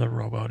climb out of the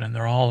rowboat, and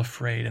they're all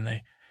afraid, and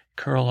they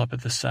curl up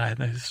at the side.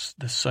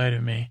 The sight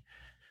of me,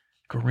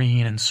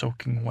 green and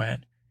soaking wet,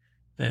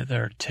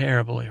 they're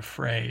terribly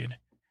afraid.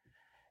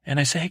 And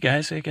I say, hey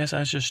guys, I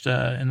was just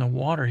in the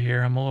water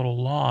here. I'm a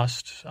little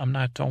lost.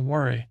 Don't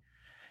worry.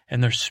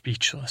 And they're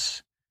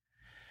speechless.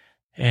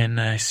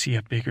 And I see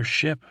a bigger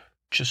ship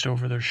just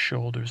over their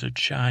shoulders, a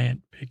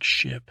giant big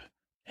ship.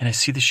 And I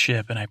see the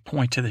ship, and I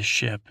point to the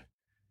ship,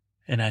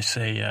 and I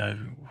say,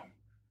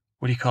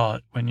 what do you call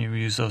it when you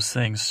use those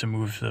things to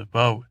move the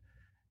boat?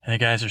 And the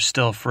guys are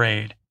still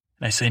afraid.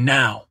 And I say,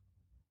 now.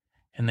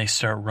 And they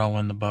start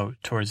rowing the boat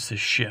towards the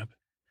ship.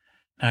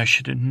 Now, I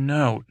should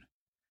note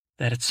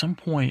that at some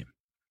point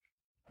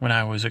when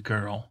I was a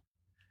girl,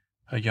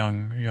 a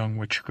young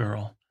witch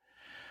girl,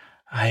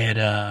 I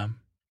had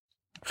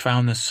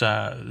found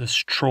this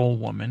troll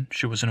woman.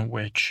 She wasn't a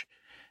witch,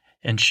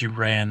 and she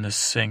ran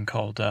this thing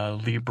called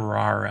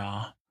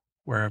Librara,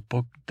 where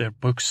they had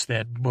books,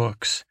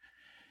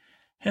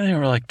 and they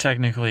were like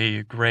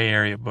technically gray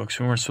area books.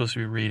 We weren't supposed to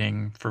be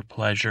reading for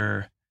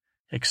pleasure,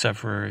 except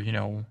for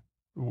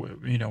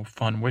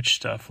fun witch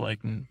stuff like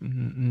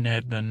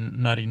Ned the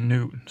Nutty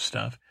Newt and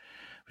stuff.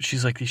 But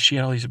she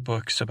had all these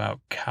books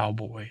about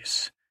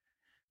cowboys,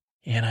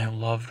 and I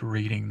loved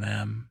reading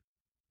them,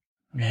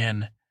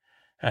 and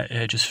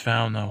I just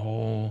found the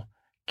whole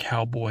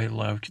cowboy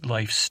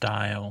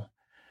lifestyle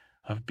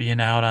of being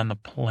out on the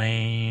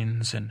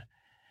plains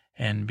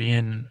and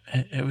being,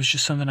 it was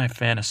just something I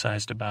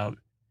fantasized about.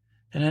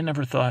 And I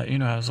never thought,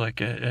 I was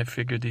like, I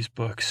figured these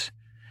books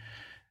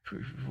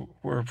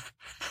were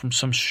from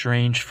some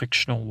strange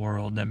fictional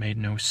world that made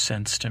no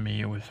sense to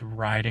me, with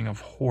riding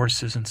of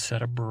horses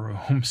instead of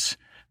brooms,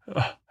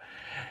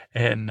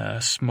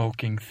 and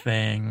smoking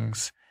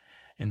things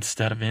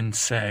instead of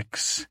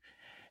insects,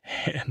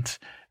 and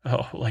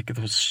like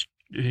those,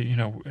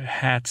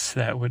 hats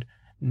that would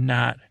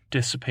not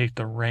dissipate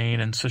the rain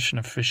in such an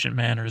efficient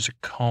manner as a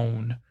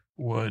cone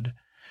would,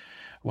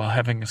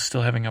 while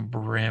still having a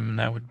brim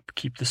that would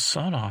keep the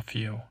sun off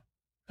you.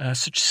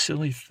 Such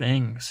silly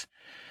things.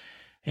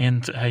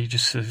 And I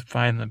just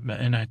find them,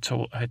 and I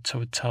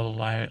would tell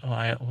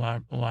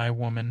the lie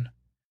woman,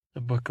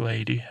 the book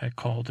lady, I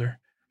called her.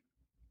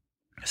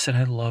 I said,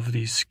 I love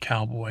these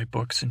cowboy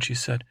books. And she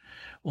said,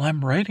 well,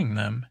 I'm writing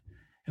them.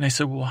 And I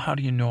said, well, how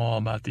do you know all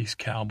about these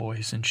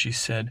cowboys? And she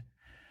said,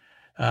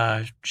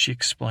 she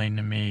explained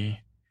to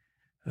me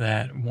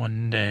that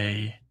one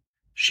day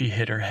she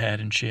hit her head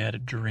and she had a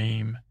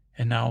dream.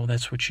 And now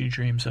that's what she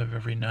dreams of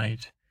every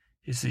night,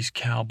 is these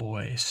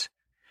cowboys.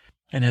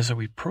 And as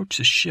we approached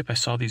the ship, I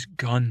saw these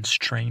guns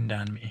trained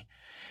on me.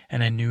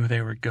 And I knew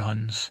they were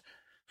guns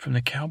from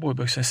the cowboy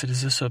books. I said,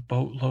 is this a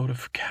boatload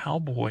of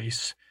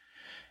cowboys?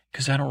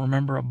 Because I don't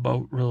remember a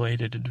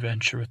boat-related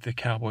adventure with the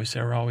cowboys.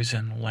 They were always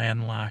in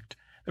landlocked.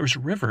 There was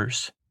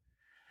rivers,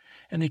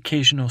 and the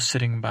occasional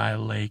sitting by a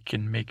lake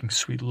and making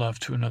sweet love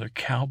to another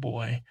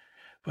cowboy.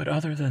 But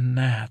other than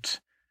that,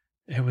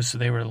 they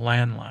were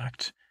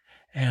landlocked.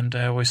 And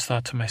I always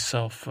thought to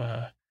myself,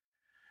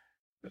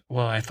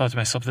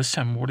 this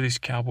time, what are these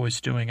cowboys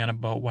doing on a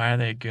boat? Why are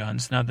they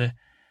guns?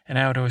 And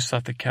I would always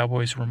thought the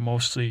cowboys were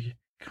mostly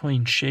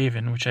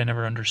clean-shaven, which I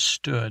never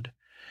understood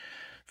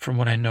from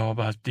what I know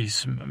about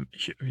these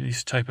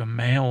type of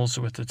males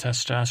with the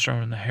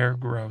testosterone and the hair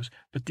grows.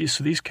 But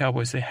these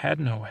cowboys, they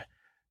had no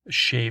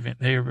shaving.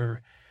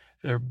 They're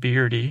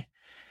beardy,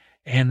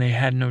 and they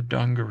had no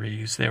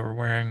dungarees. They were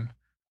wearing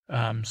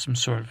some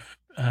sort of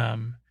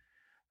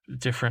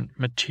different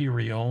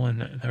material,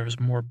 and there was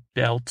more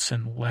belts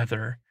and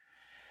leather,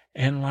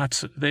 and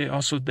they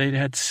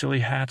had silly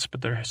hats,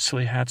 but their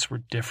silly hats were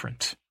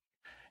different.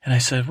 And I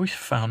said, we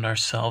found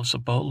ourselves a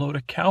boatload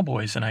of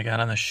cowboys. And I got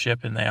on the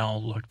ship, and they all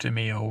looked at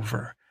me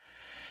over.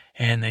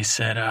 And they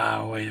said,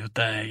 wait,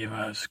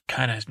 what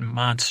kind of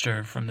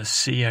monster from the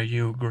sea are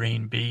you,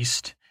 green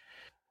beast?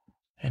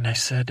 And I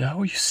said,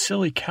 you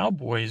silly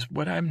cowboys.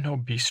 What? I'm no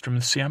beast from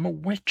the sea. I'm a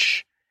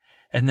witch.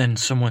 And then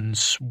someone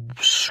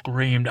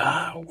screamed,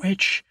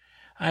 witch.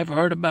 I've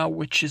heard about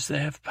witches that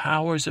have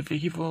powers of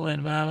evil,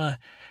 and blah, blah.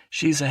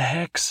 She's a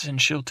hex, and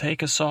she'll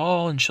take us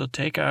all, and she'll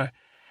take our...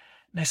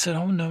 And I said,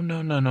 oh, no.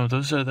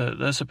 That's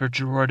a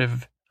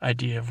pejorative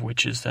idea of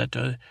witches.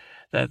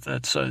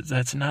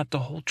 That's not the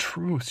whole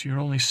truth. You're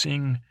only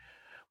seeing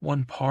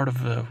one part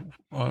of a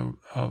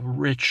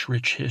rich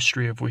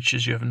history of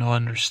witches you have no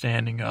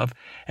understanding of,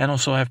 and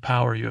also have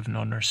power you have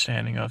no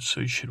understanding of. So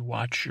you should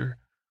watch your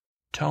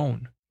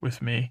tone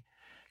with me,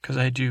 because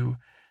I do,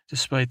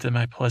 despite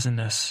my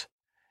pleasantness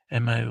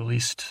and my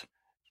least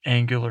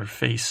angular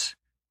face,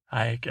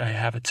 I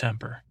have a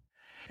temper.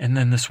 And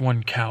then this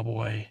one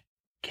cowboy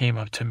came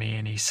up to me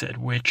and he said,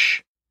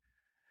 witch,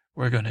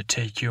 we're going to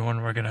take you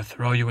and we're going to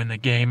throw you in the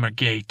gamer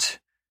gate.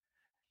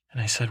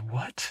 And I said,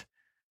 what?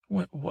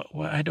 What?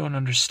 I don't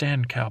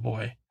understand,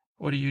 cowboy.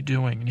 What are you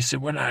doing? And he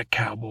said, we're not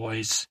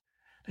cowboys.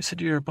 I said,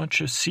 you're a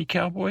bunch of sea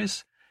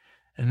cowboys?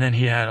 And then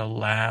he had a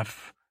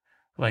laugh,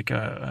 like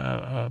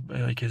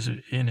his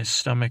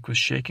stomach was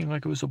shaking,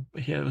 like it was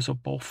a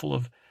bowl full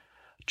of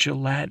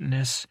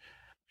gelatinous,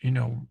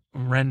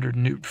 rendered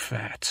newt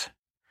fat.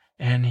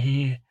 And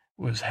he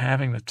was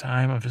having the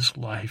time of his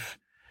life.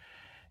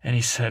 And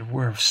he said,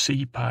 we're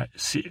sea.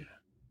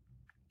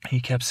 He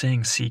kept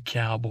saying sea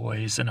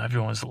cowboys, and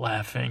everyone was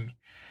laughing.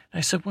 And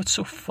I said, what's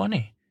so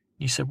funny?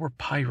 And he said, we're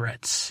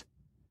pirates.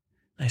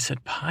 And I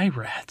said,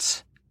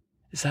 pirates?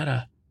 Is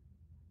that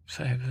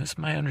that's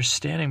my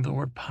understanding of the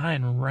word pie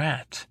and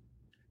rat.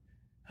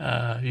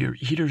 You're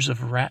eaters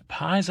of rat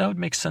pies? That would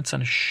make sense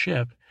on a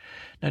ship.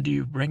 Now, do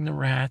you bring the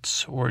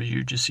rats, or do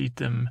you just eat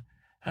them?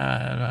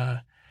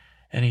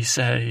 And he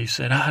said,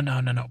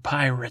 no,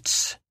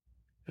 pirates.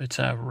 It's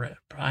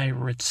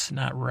pirates,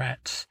 not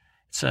rats.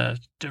 It's a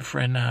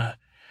different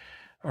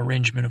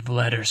arrangement of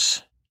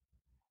letters.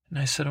 And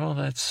I said, oh,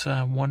 that's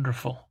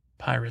wonderful,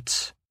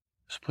 pirates.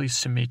 I was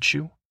pleased to meet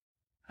you.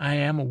 I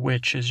am a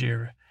witch, as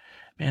your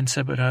man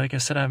said, but like I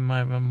said, I'm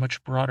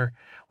much broader.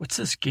 What's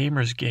this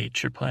gamer's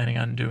gate you're planning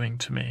on doing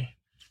to me?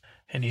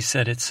 And he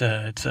said, it's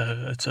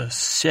a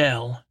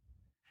cell,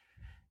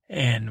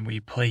 and we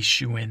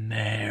place you in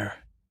there.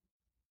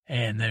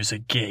 And there's a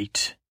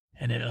gate,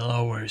 and it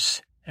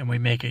lowers, and we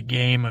make a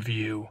game of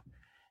you.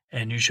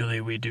 And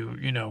usually we do,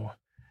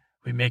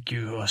 we make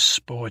you a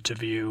sport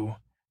of you,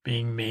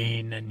 being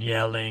mean and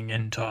yelling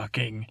and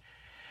talking.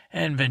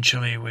 And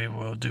eventually we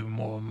will do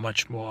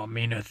much more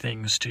meaner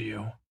things to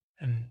you.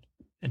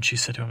 And she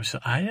said to him,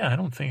 I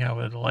don't think I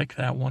would like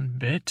that one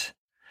bit.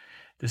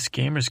 This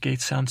gamer's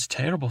gate sounds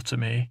terrible to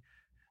me.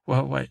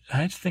 Well,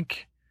 I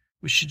think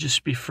we should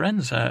just be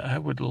friends. I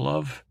would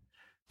love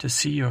to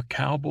see your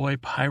cowboy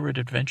pirate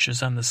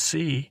adventures on the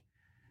sea.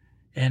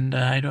 And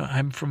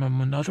I'm from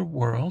another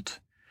world.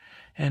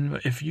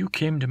 And if you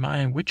came to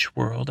my witch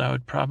world, I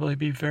would probably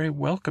be very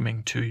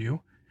welcoming to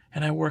you.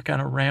 And I work on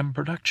a RAM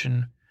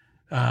production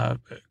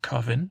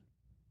coven.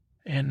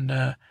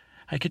 And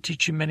I could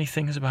teach you many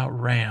things about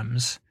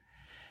rams.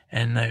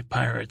 And the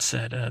pirate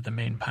said, the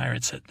main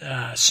pirate said,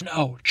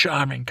 Snow,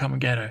 Charming, come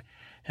and get her.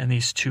 And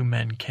these two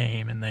men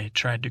came and they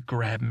tried to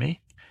grab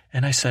me.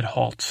 And I said,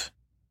 halt.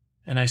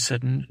 And I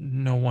said,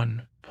 no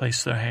one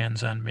place their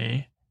hands on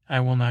me.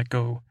 I will not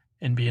go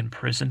and be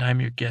imprisoned.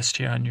 I'm your guest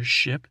here on your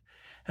ship,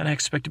 and I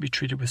expect to be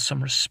treated with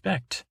some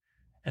respect.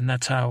 And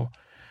that's how,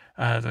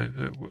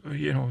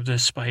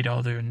 despite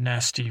all the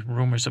nasty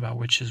rumors about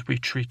witches, we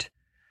treat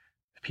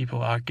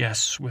people, our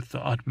guests, with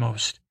the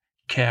utmost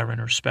care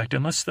and respect,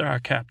 unless they're our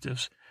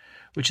captives,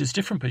 which is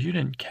different, but you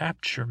didn't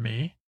capture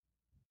me.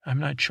 I'm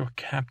not your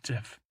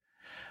captive.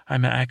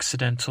 I'm an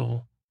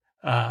accidental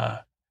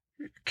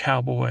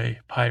cowboy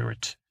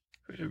pirate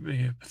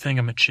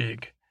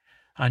thingamajig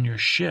on your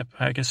ship.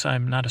 I guess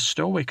I'm not a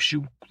stowaway because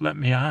you let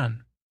me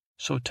on.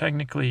 So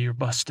technically you're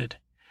busted.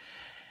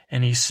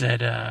 And he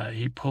said,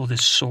 he pulled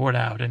his sword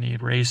out and he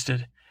raised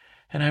it.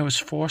 And I was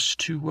forced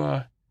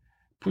to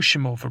push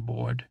him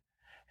overboard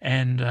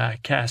and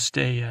cast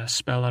a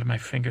spell out of my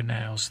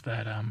fingernails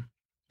that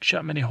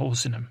shot many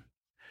holes in him.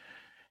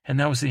 And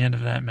that was the end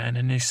of that man.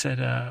 And he said,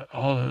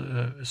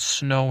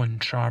 Snow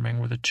and Charming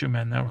were the two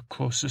men that were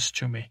closest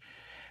to me.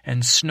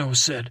 And Snow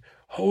said,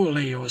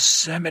 Holy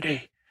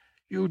Yosemite,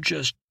 you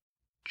just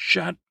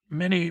shot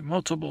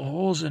multiple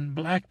holes in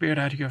Blackbeard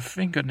out of your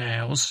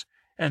fingernails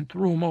and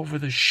threw him over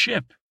the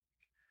ship.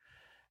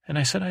 And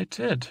I said, I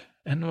did.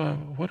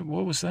 And what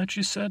was that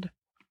you said?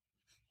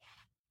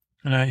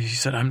 And he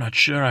said, I'm not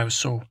sure. I was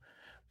so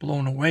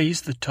blown away.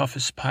 He's the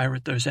toughest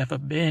pirate there's ever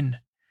been.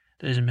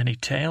 There's many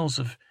tales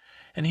of...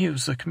 And he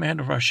was the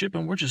commander of our ship,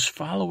 and we're just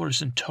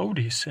followers and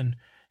toadies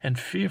and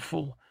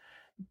fearful,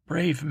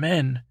 brave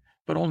men,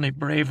 but only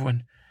brave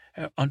when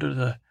under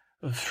the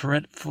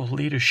threatful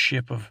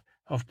leadership of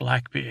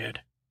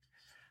Blackbeard.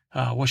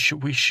 Are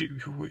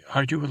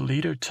you a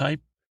leader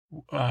type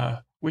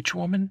witch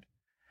woman?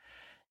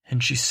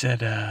 And she said,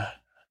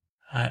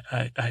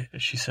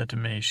 she said to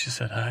me,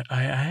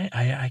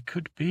 I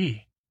could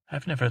be.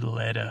 I've never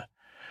led a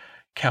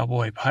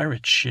cowboy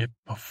pirate ship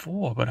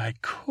before, but I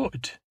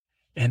could.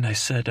 And I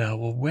said,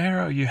 well, where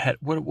are you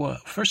headed?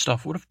 First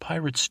off, what if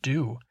pirates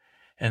do?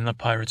 And the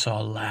pirates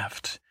all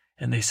laughed.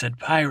 And they said,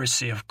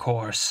 piracy, of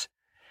course.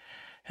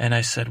 And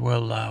I said,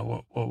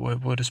 well,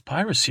 what does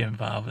piracy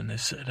involve? And they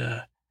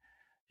said,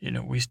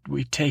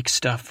 we take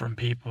stuff from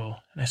people.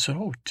 And I said,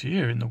 oh,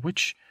 dear, in the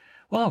witch...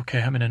 Well,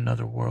 okay, I'm in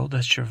another world.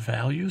 That's your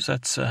values?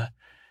 This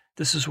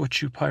is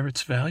what you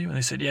pirates value? And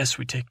they said, yes,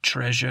 we take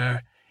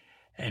treasure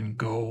and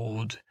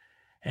gold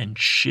and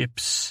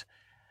ships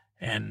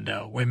and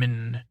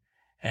women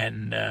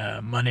and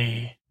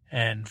money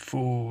and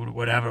food,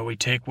 whatever. We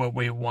take what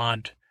we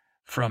want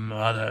from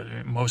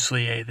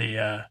mostly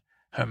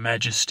Her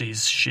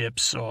Majesty's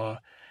ships.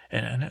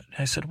 And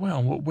I said,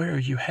 well, where are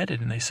you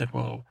headed? And they said,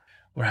 well,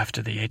 we're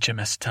after the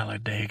HMS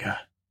Talladega.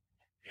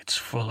 It's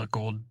full of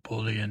gold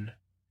bullion,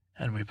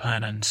 and we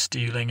plan on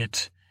stealing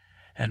it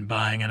and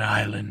buying an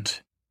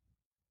island.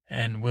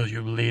 And will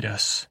you lead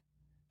us?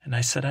 And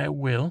I said, I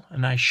will,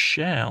 and I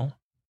shall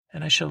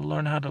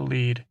learn how to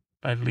lead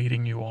by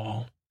leading you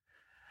all.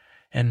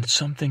 And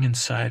something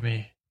inside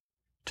me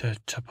to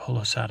pull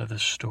us out of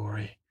this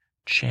story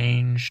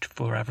changed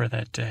forever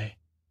that day.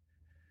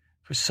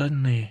 For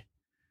suddenly,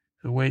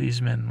 the way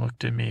these men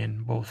looked at me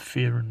in both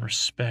fear and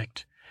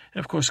respect, and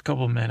of course a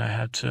couple of men I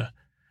had to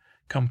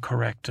come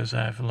correct as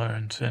I've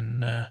learned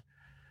and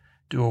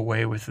do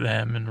away with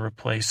them and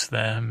replace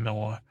them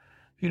or,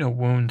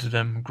 wound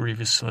them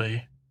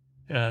grievously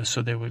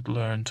so they would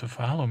learn to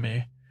follow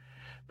me.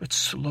 But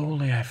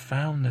slowly I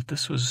found that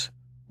this was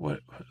what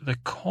the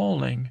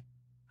calling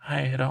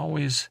I had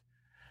always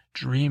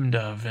dreamed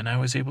of, and I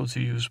was able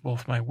to use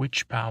both my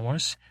witch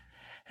powers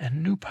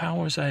and new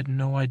powers I had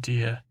no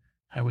idea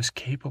I was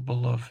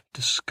capable of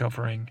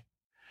discovering.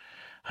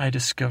 I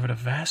discovered a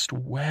vast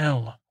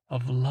well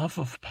of love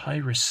of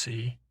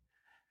piracy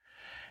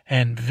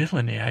and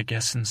villainy, I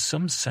guess, in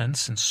some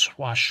sense, and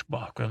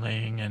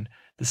swashbuckling and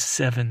the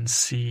 7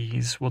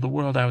 seas. Well, the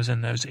world I was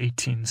in, there was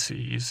 18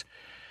 seas,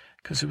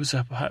 because it was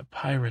a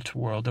pirate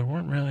world. There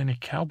weren't really any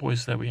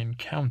cowboys that we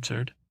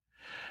encountered.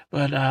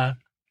 But,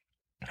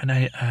 and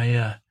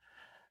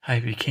I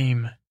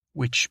became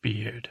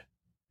Witchbeard.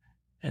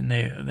 And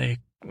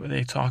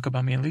they talk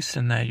about me, at least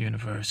in that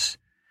universe.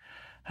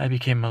 I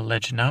became a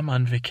legend. I'm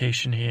on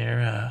vacation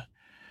here.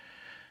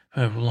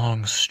 A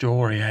long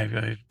story.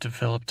 I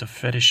developed a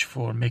fetish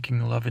for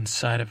making love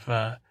inside of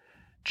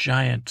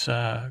giant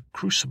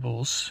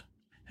crucibles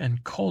and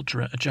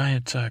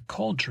giant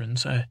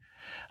cauldrons.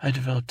 I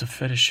developed a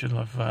fetish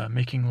of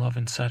making love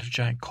inside of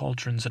giant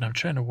cauldrons, and I'm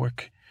trying to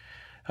work.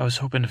 I was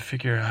hoping to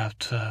figure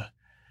out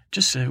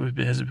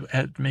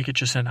make it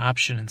just an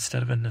option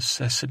instead of a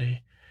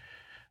necessity.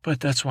 But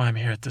that's why I'm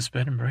here at this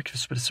bed and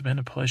breakfast. But it's been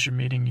a pleasure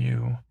meeting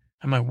you.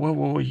 I'm like,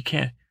 whoa, you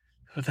can't.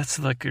 That's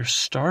like your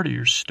start of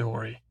your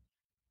story.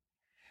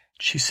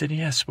 She said,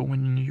 yes, but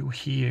when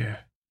you're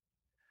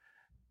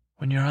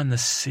on the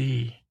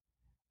sea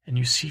and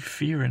you see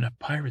fear in a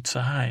pirate's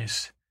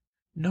eyes,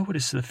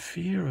 notice the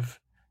fear of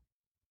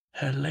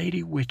her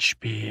Lady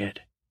Witchbeard,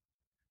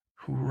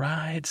 who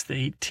rides the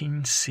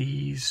 18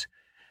 seas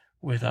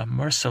with a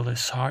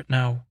merciless heart.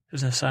 Now,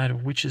 as an aside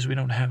of witches, we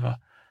don't have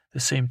the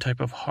same type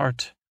of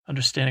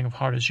understanding of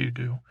heart as you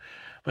do,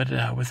 but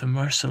with a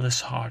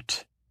merciless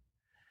heart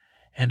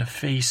and a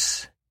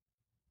face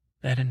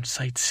that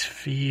incites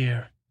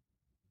fear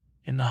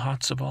in the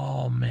hearts of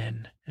all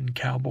men and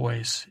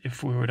cowboys.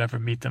 If we would ever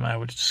meet them, I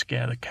would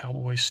scare the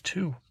cowboys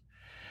too.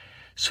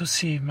 So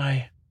see,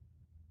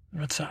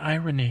 what's the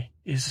irony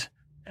is,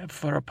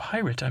 for a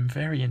pirate, I'm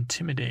very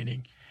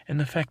intimidating. And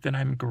the fact that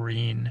I'm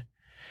green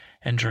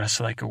and dress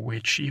like a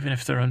witch, even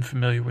if they're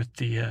unfamiliar with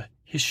the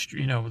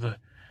history,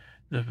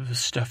 the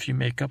stuff you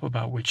make up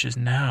about witches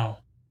now,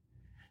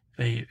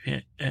 they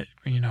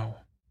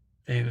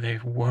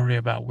worry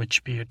about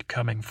Witchbeard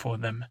coming for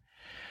them.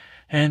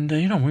 And,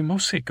 we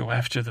mostly go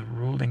after the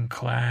ruling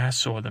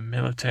class or the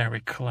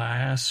military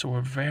class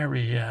or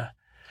very,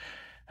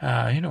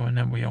 and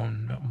then we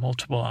own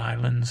multiple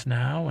islands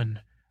now,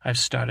 and I've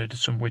started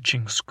some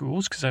witching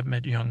schools because I've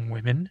met young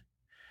women,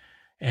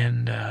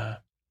 and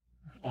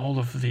all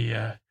of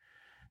the,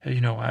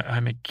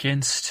 I'm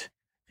against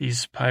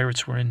these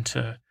pirates were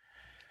into,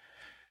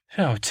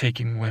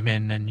 taking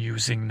women and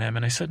using them,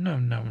 and I said,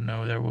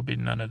 no, there will be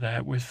none of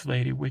that with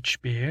Lady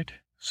Witchbeard.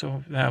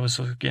 So that was,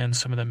 again,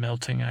 some of the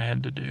melting I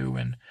had to do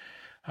and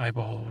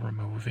eyeball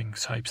removing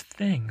types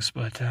things.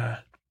 But,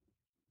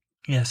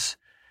 yes,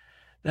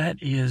 that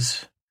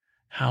is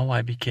how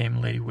I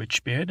became Lady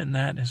Witchbeard, and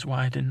that is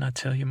why I did not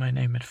tell you my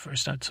name at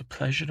first. It's a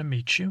pleasure to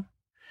meet you.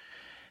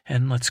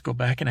 And let's go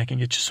back, and I can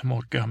get you some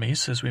more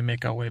gummies as we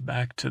make our way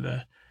back to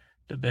the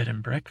bed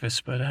and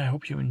breakfast. But I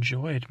hope you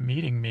enjoyed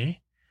meeting me.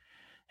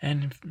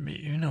 And,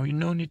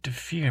 no need to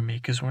fear me,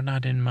 because we're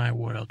not in my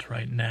world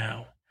right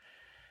now.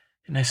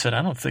 And I said,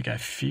 I don't think I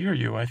fear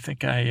you. I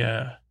think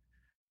I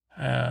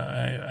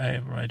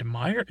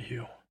admire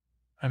you.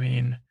 I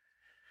mean,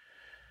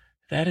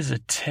 that is a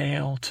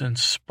tale to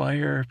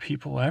inspire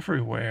people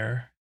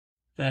everywhere,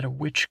 that a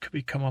witch could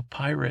become a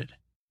pirate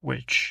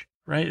witch,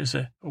 right? Is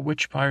a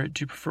witch pirate.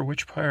 Do you prefer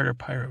witch pirate or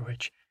pirate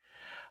witch?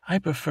 I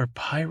prefer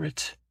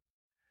pirate.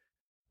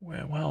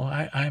 Well,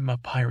 I'm a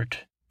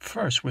pirate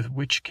first with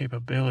witch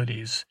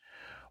capabilities,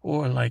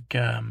 or like,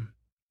 a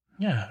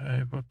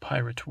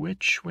pirate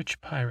witch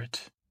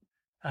pirate.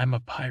 I'm a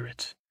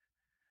pirate.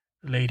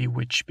 Lady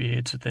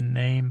Witchbeard's the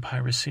name.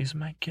 Piracy's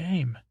my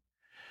game.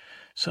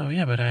 So,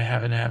 yeah, but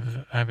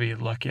I've been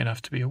lucky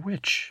enough to be a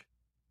witch,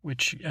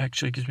 which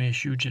actually gives me a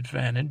huge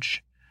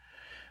advantage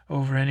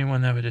over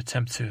anyone that would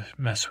attempt to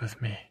mess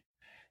with me.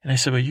 And I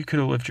said, well, you could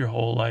have lived your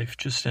whole life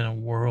just in a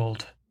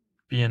world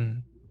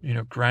being,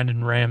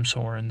 grinding ram's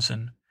horns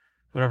and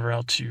whatever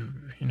else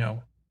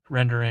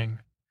rendering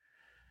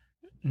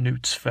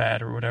newts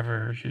fat or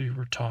whatever you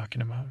were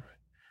talking about.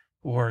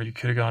 Or you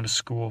could have gone to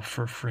school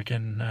for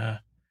freaking,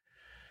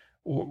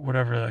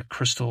 whatever, the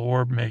crystal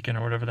orb making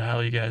or whatever the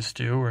hell you guys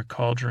do, or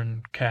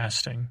cauldron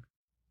casting.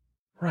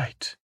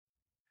 Right.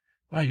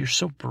 Wow, you're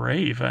so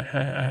brave.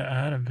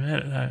 I'd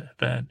admit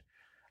that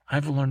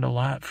I've learned a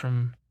lot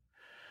from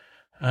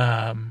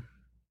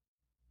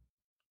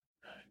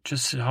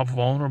just how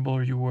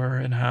vulnerable you were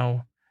and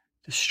how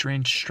the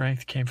strange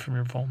strength came from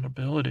your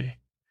vulnerability.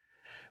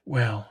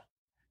 Well,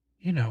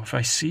 if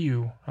I see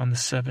you on the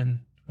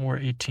 7 or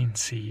 18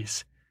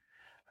 seas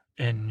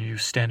and you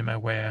stand in my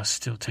way, I'll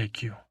still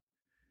take you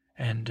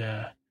and,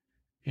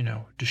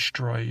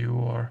 destroy you,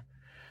 or,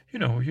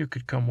 you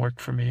could come work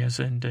for me as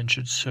an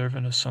indentured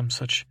servant or some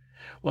such.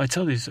 Well, I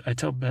tell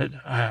Bet,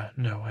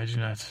 no, I do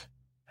not.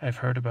 I've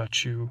heard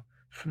about you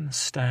from the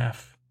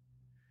staff.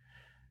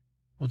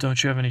 Well,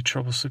 don't you have any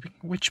trouble sleeping?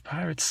 Which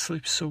pirates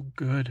sleep so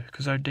good?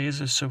 Because our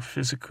days are so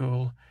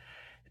physical,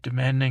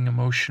 demanding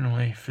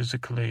emotionally,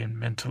 physically, and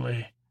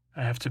mentally.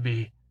 I have to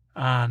be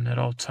on at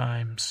all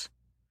times.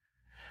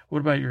 What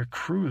about your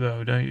crew,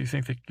 though? Don't you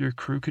think that your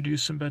crew could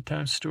use some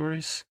bedtime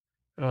stories?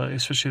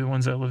 Especially the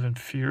ones that live in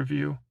fear of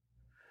you?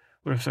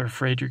 What if they're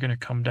afraid you're going to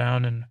come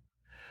down and,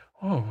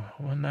 oh,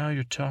 well, now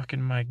you're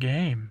talking my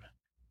game.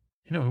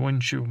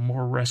 Wouldn't you a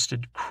more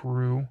rested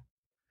crew?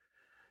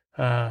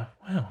 Well,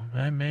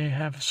 I may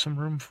have some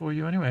room for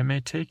you anyway. I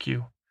may take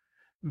you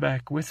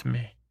back with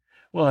me.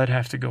 Well, I'd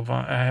have to go.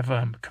 I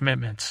have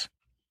commitments.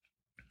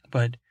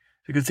 But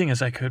the good thing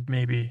is I could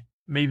maybe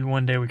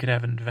one day we could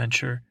have an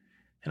adventure,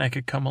 and I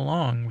could come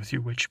along with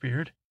you,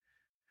 Witchbeard.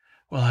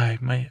 Well, I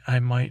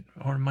might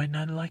or might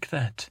not like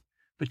that,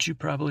 but you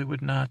probably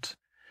would not,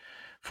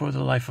 for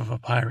the life of a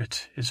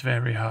pirate is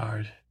very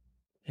hard,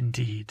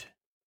 indeed.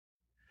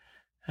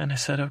 And I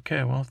said,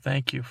 okay, well,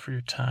 thank you for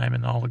your time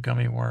and all the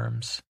gummy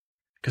worms,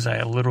 because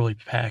I literally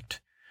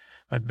packed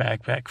my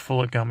backpack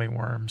full of gummy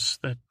worms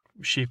that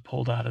she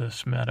pulled out of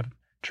this meta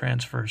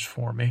transfers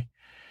for me.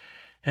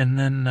 And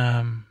then,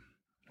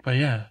 but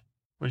yeah,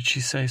 what did she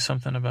say?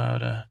 Something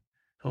about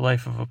the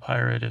life of a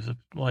pirate is a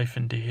life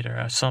indeed,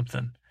 or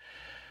something.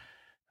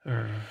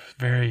 Or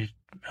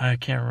I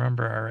can't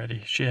remember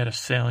already. She had a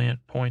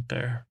salient point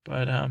there.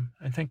 But I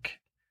think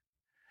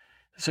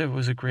it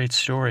was a great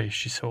story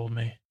she told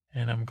me.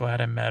 And I'm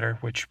glad I met her,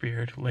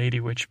 Witchbeard, Lady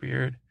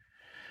Witchbeard.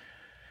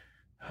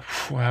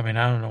 I mean,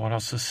 I don't know what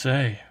else to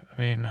say.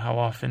 I mean, how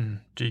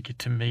often do you get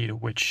to meet a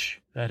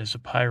witch that is a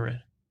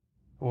pirate?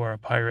 Or a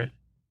pirate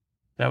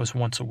that was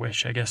once a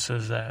witch, I guess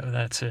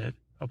that's it.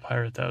 A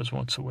pirate that was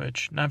once a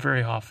witch. Not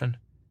very often,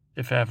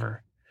 if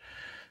ever.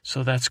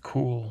 So that's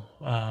cool.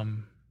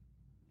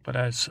 But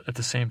at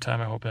the same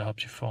time, I hope it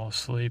helps you fall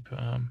asleep.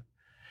 And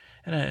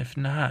if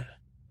not,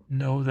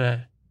 know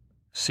that,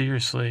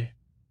 seriously,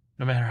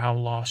 no matter how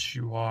lost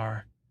you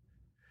are,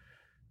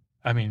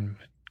 I mean,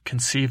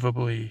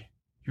 conceivably,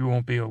 you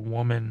won't be a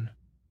woman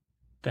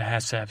that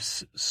has to have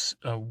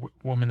a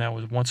woman that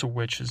was once a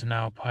witch is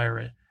now a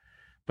pirate,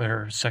 but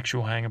her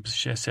sexual hang-ups,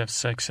 she has to have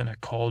sex in a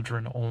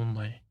cauldron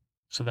only.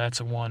 So that's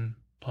a one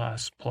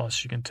plus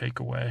you can take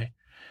away.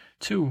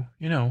 Two,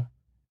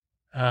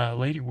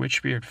 Lady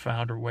Witchbeard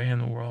found her way in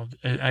the world.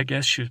 I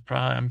guess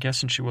I'm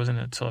guessing she wasn't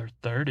until her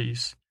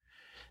 30s,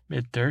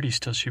 mid-30s,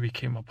 till she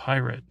became a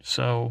pirate.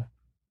 So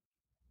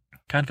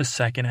kind of a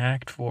second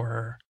act for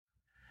her.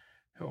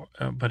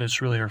 But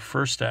it's really her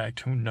first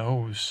act. Who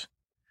knows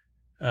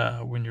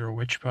when you're a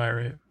witch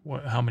pirate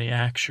how many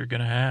acts you're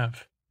going to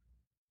have.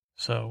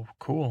 So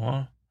cool,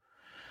 huh?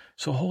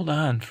 So hold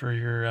on for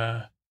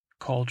your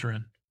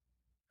cauldron.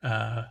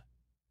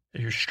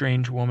 Your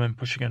strange woman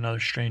pushing another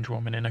strange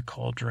woman in a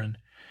cauldron,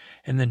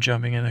 and then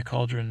jumping in the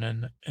cauldron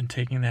and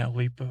taking that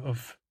leap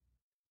of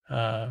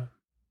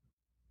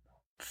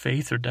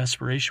faith or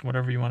desperation,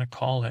 whatever you want to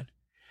call it,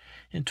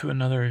 into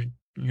another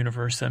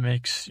universe that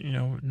makes,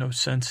 no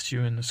sense to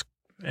you in this.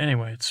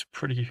 Anyway, it's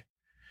pretty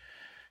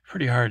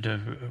hard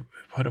to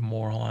put a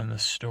moral on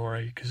this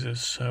story because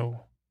it's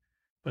so,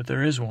 but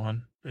there is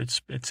one.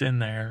 It's in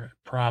there,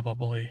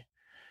 probably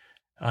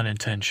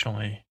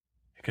unintentionally.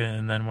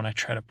 And then when I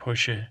try to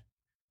push it,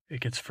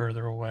 it gets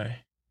further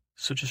away.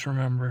 So just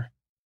remember,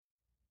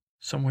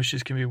 some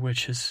witches can be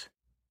witches,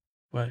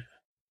 but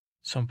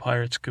some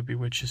pirates could be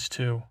witches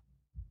too.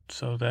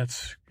 So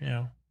that's,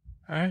 all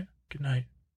right, good night.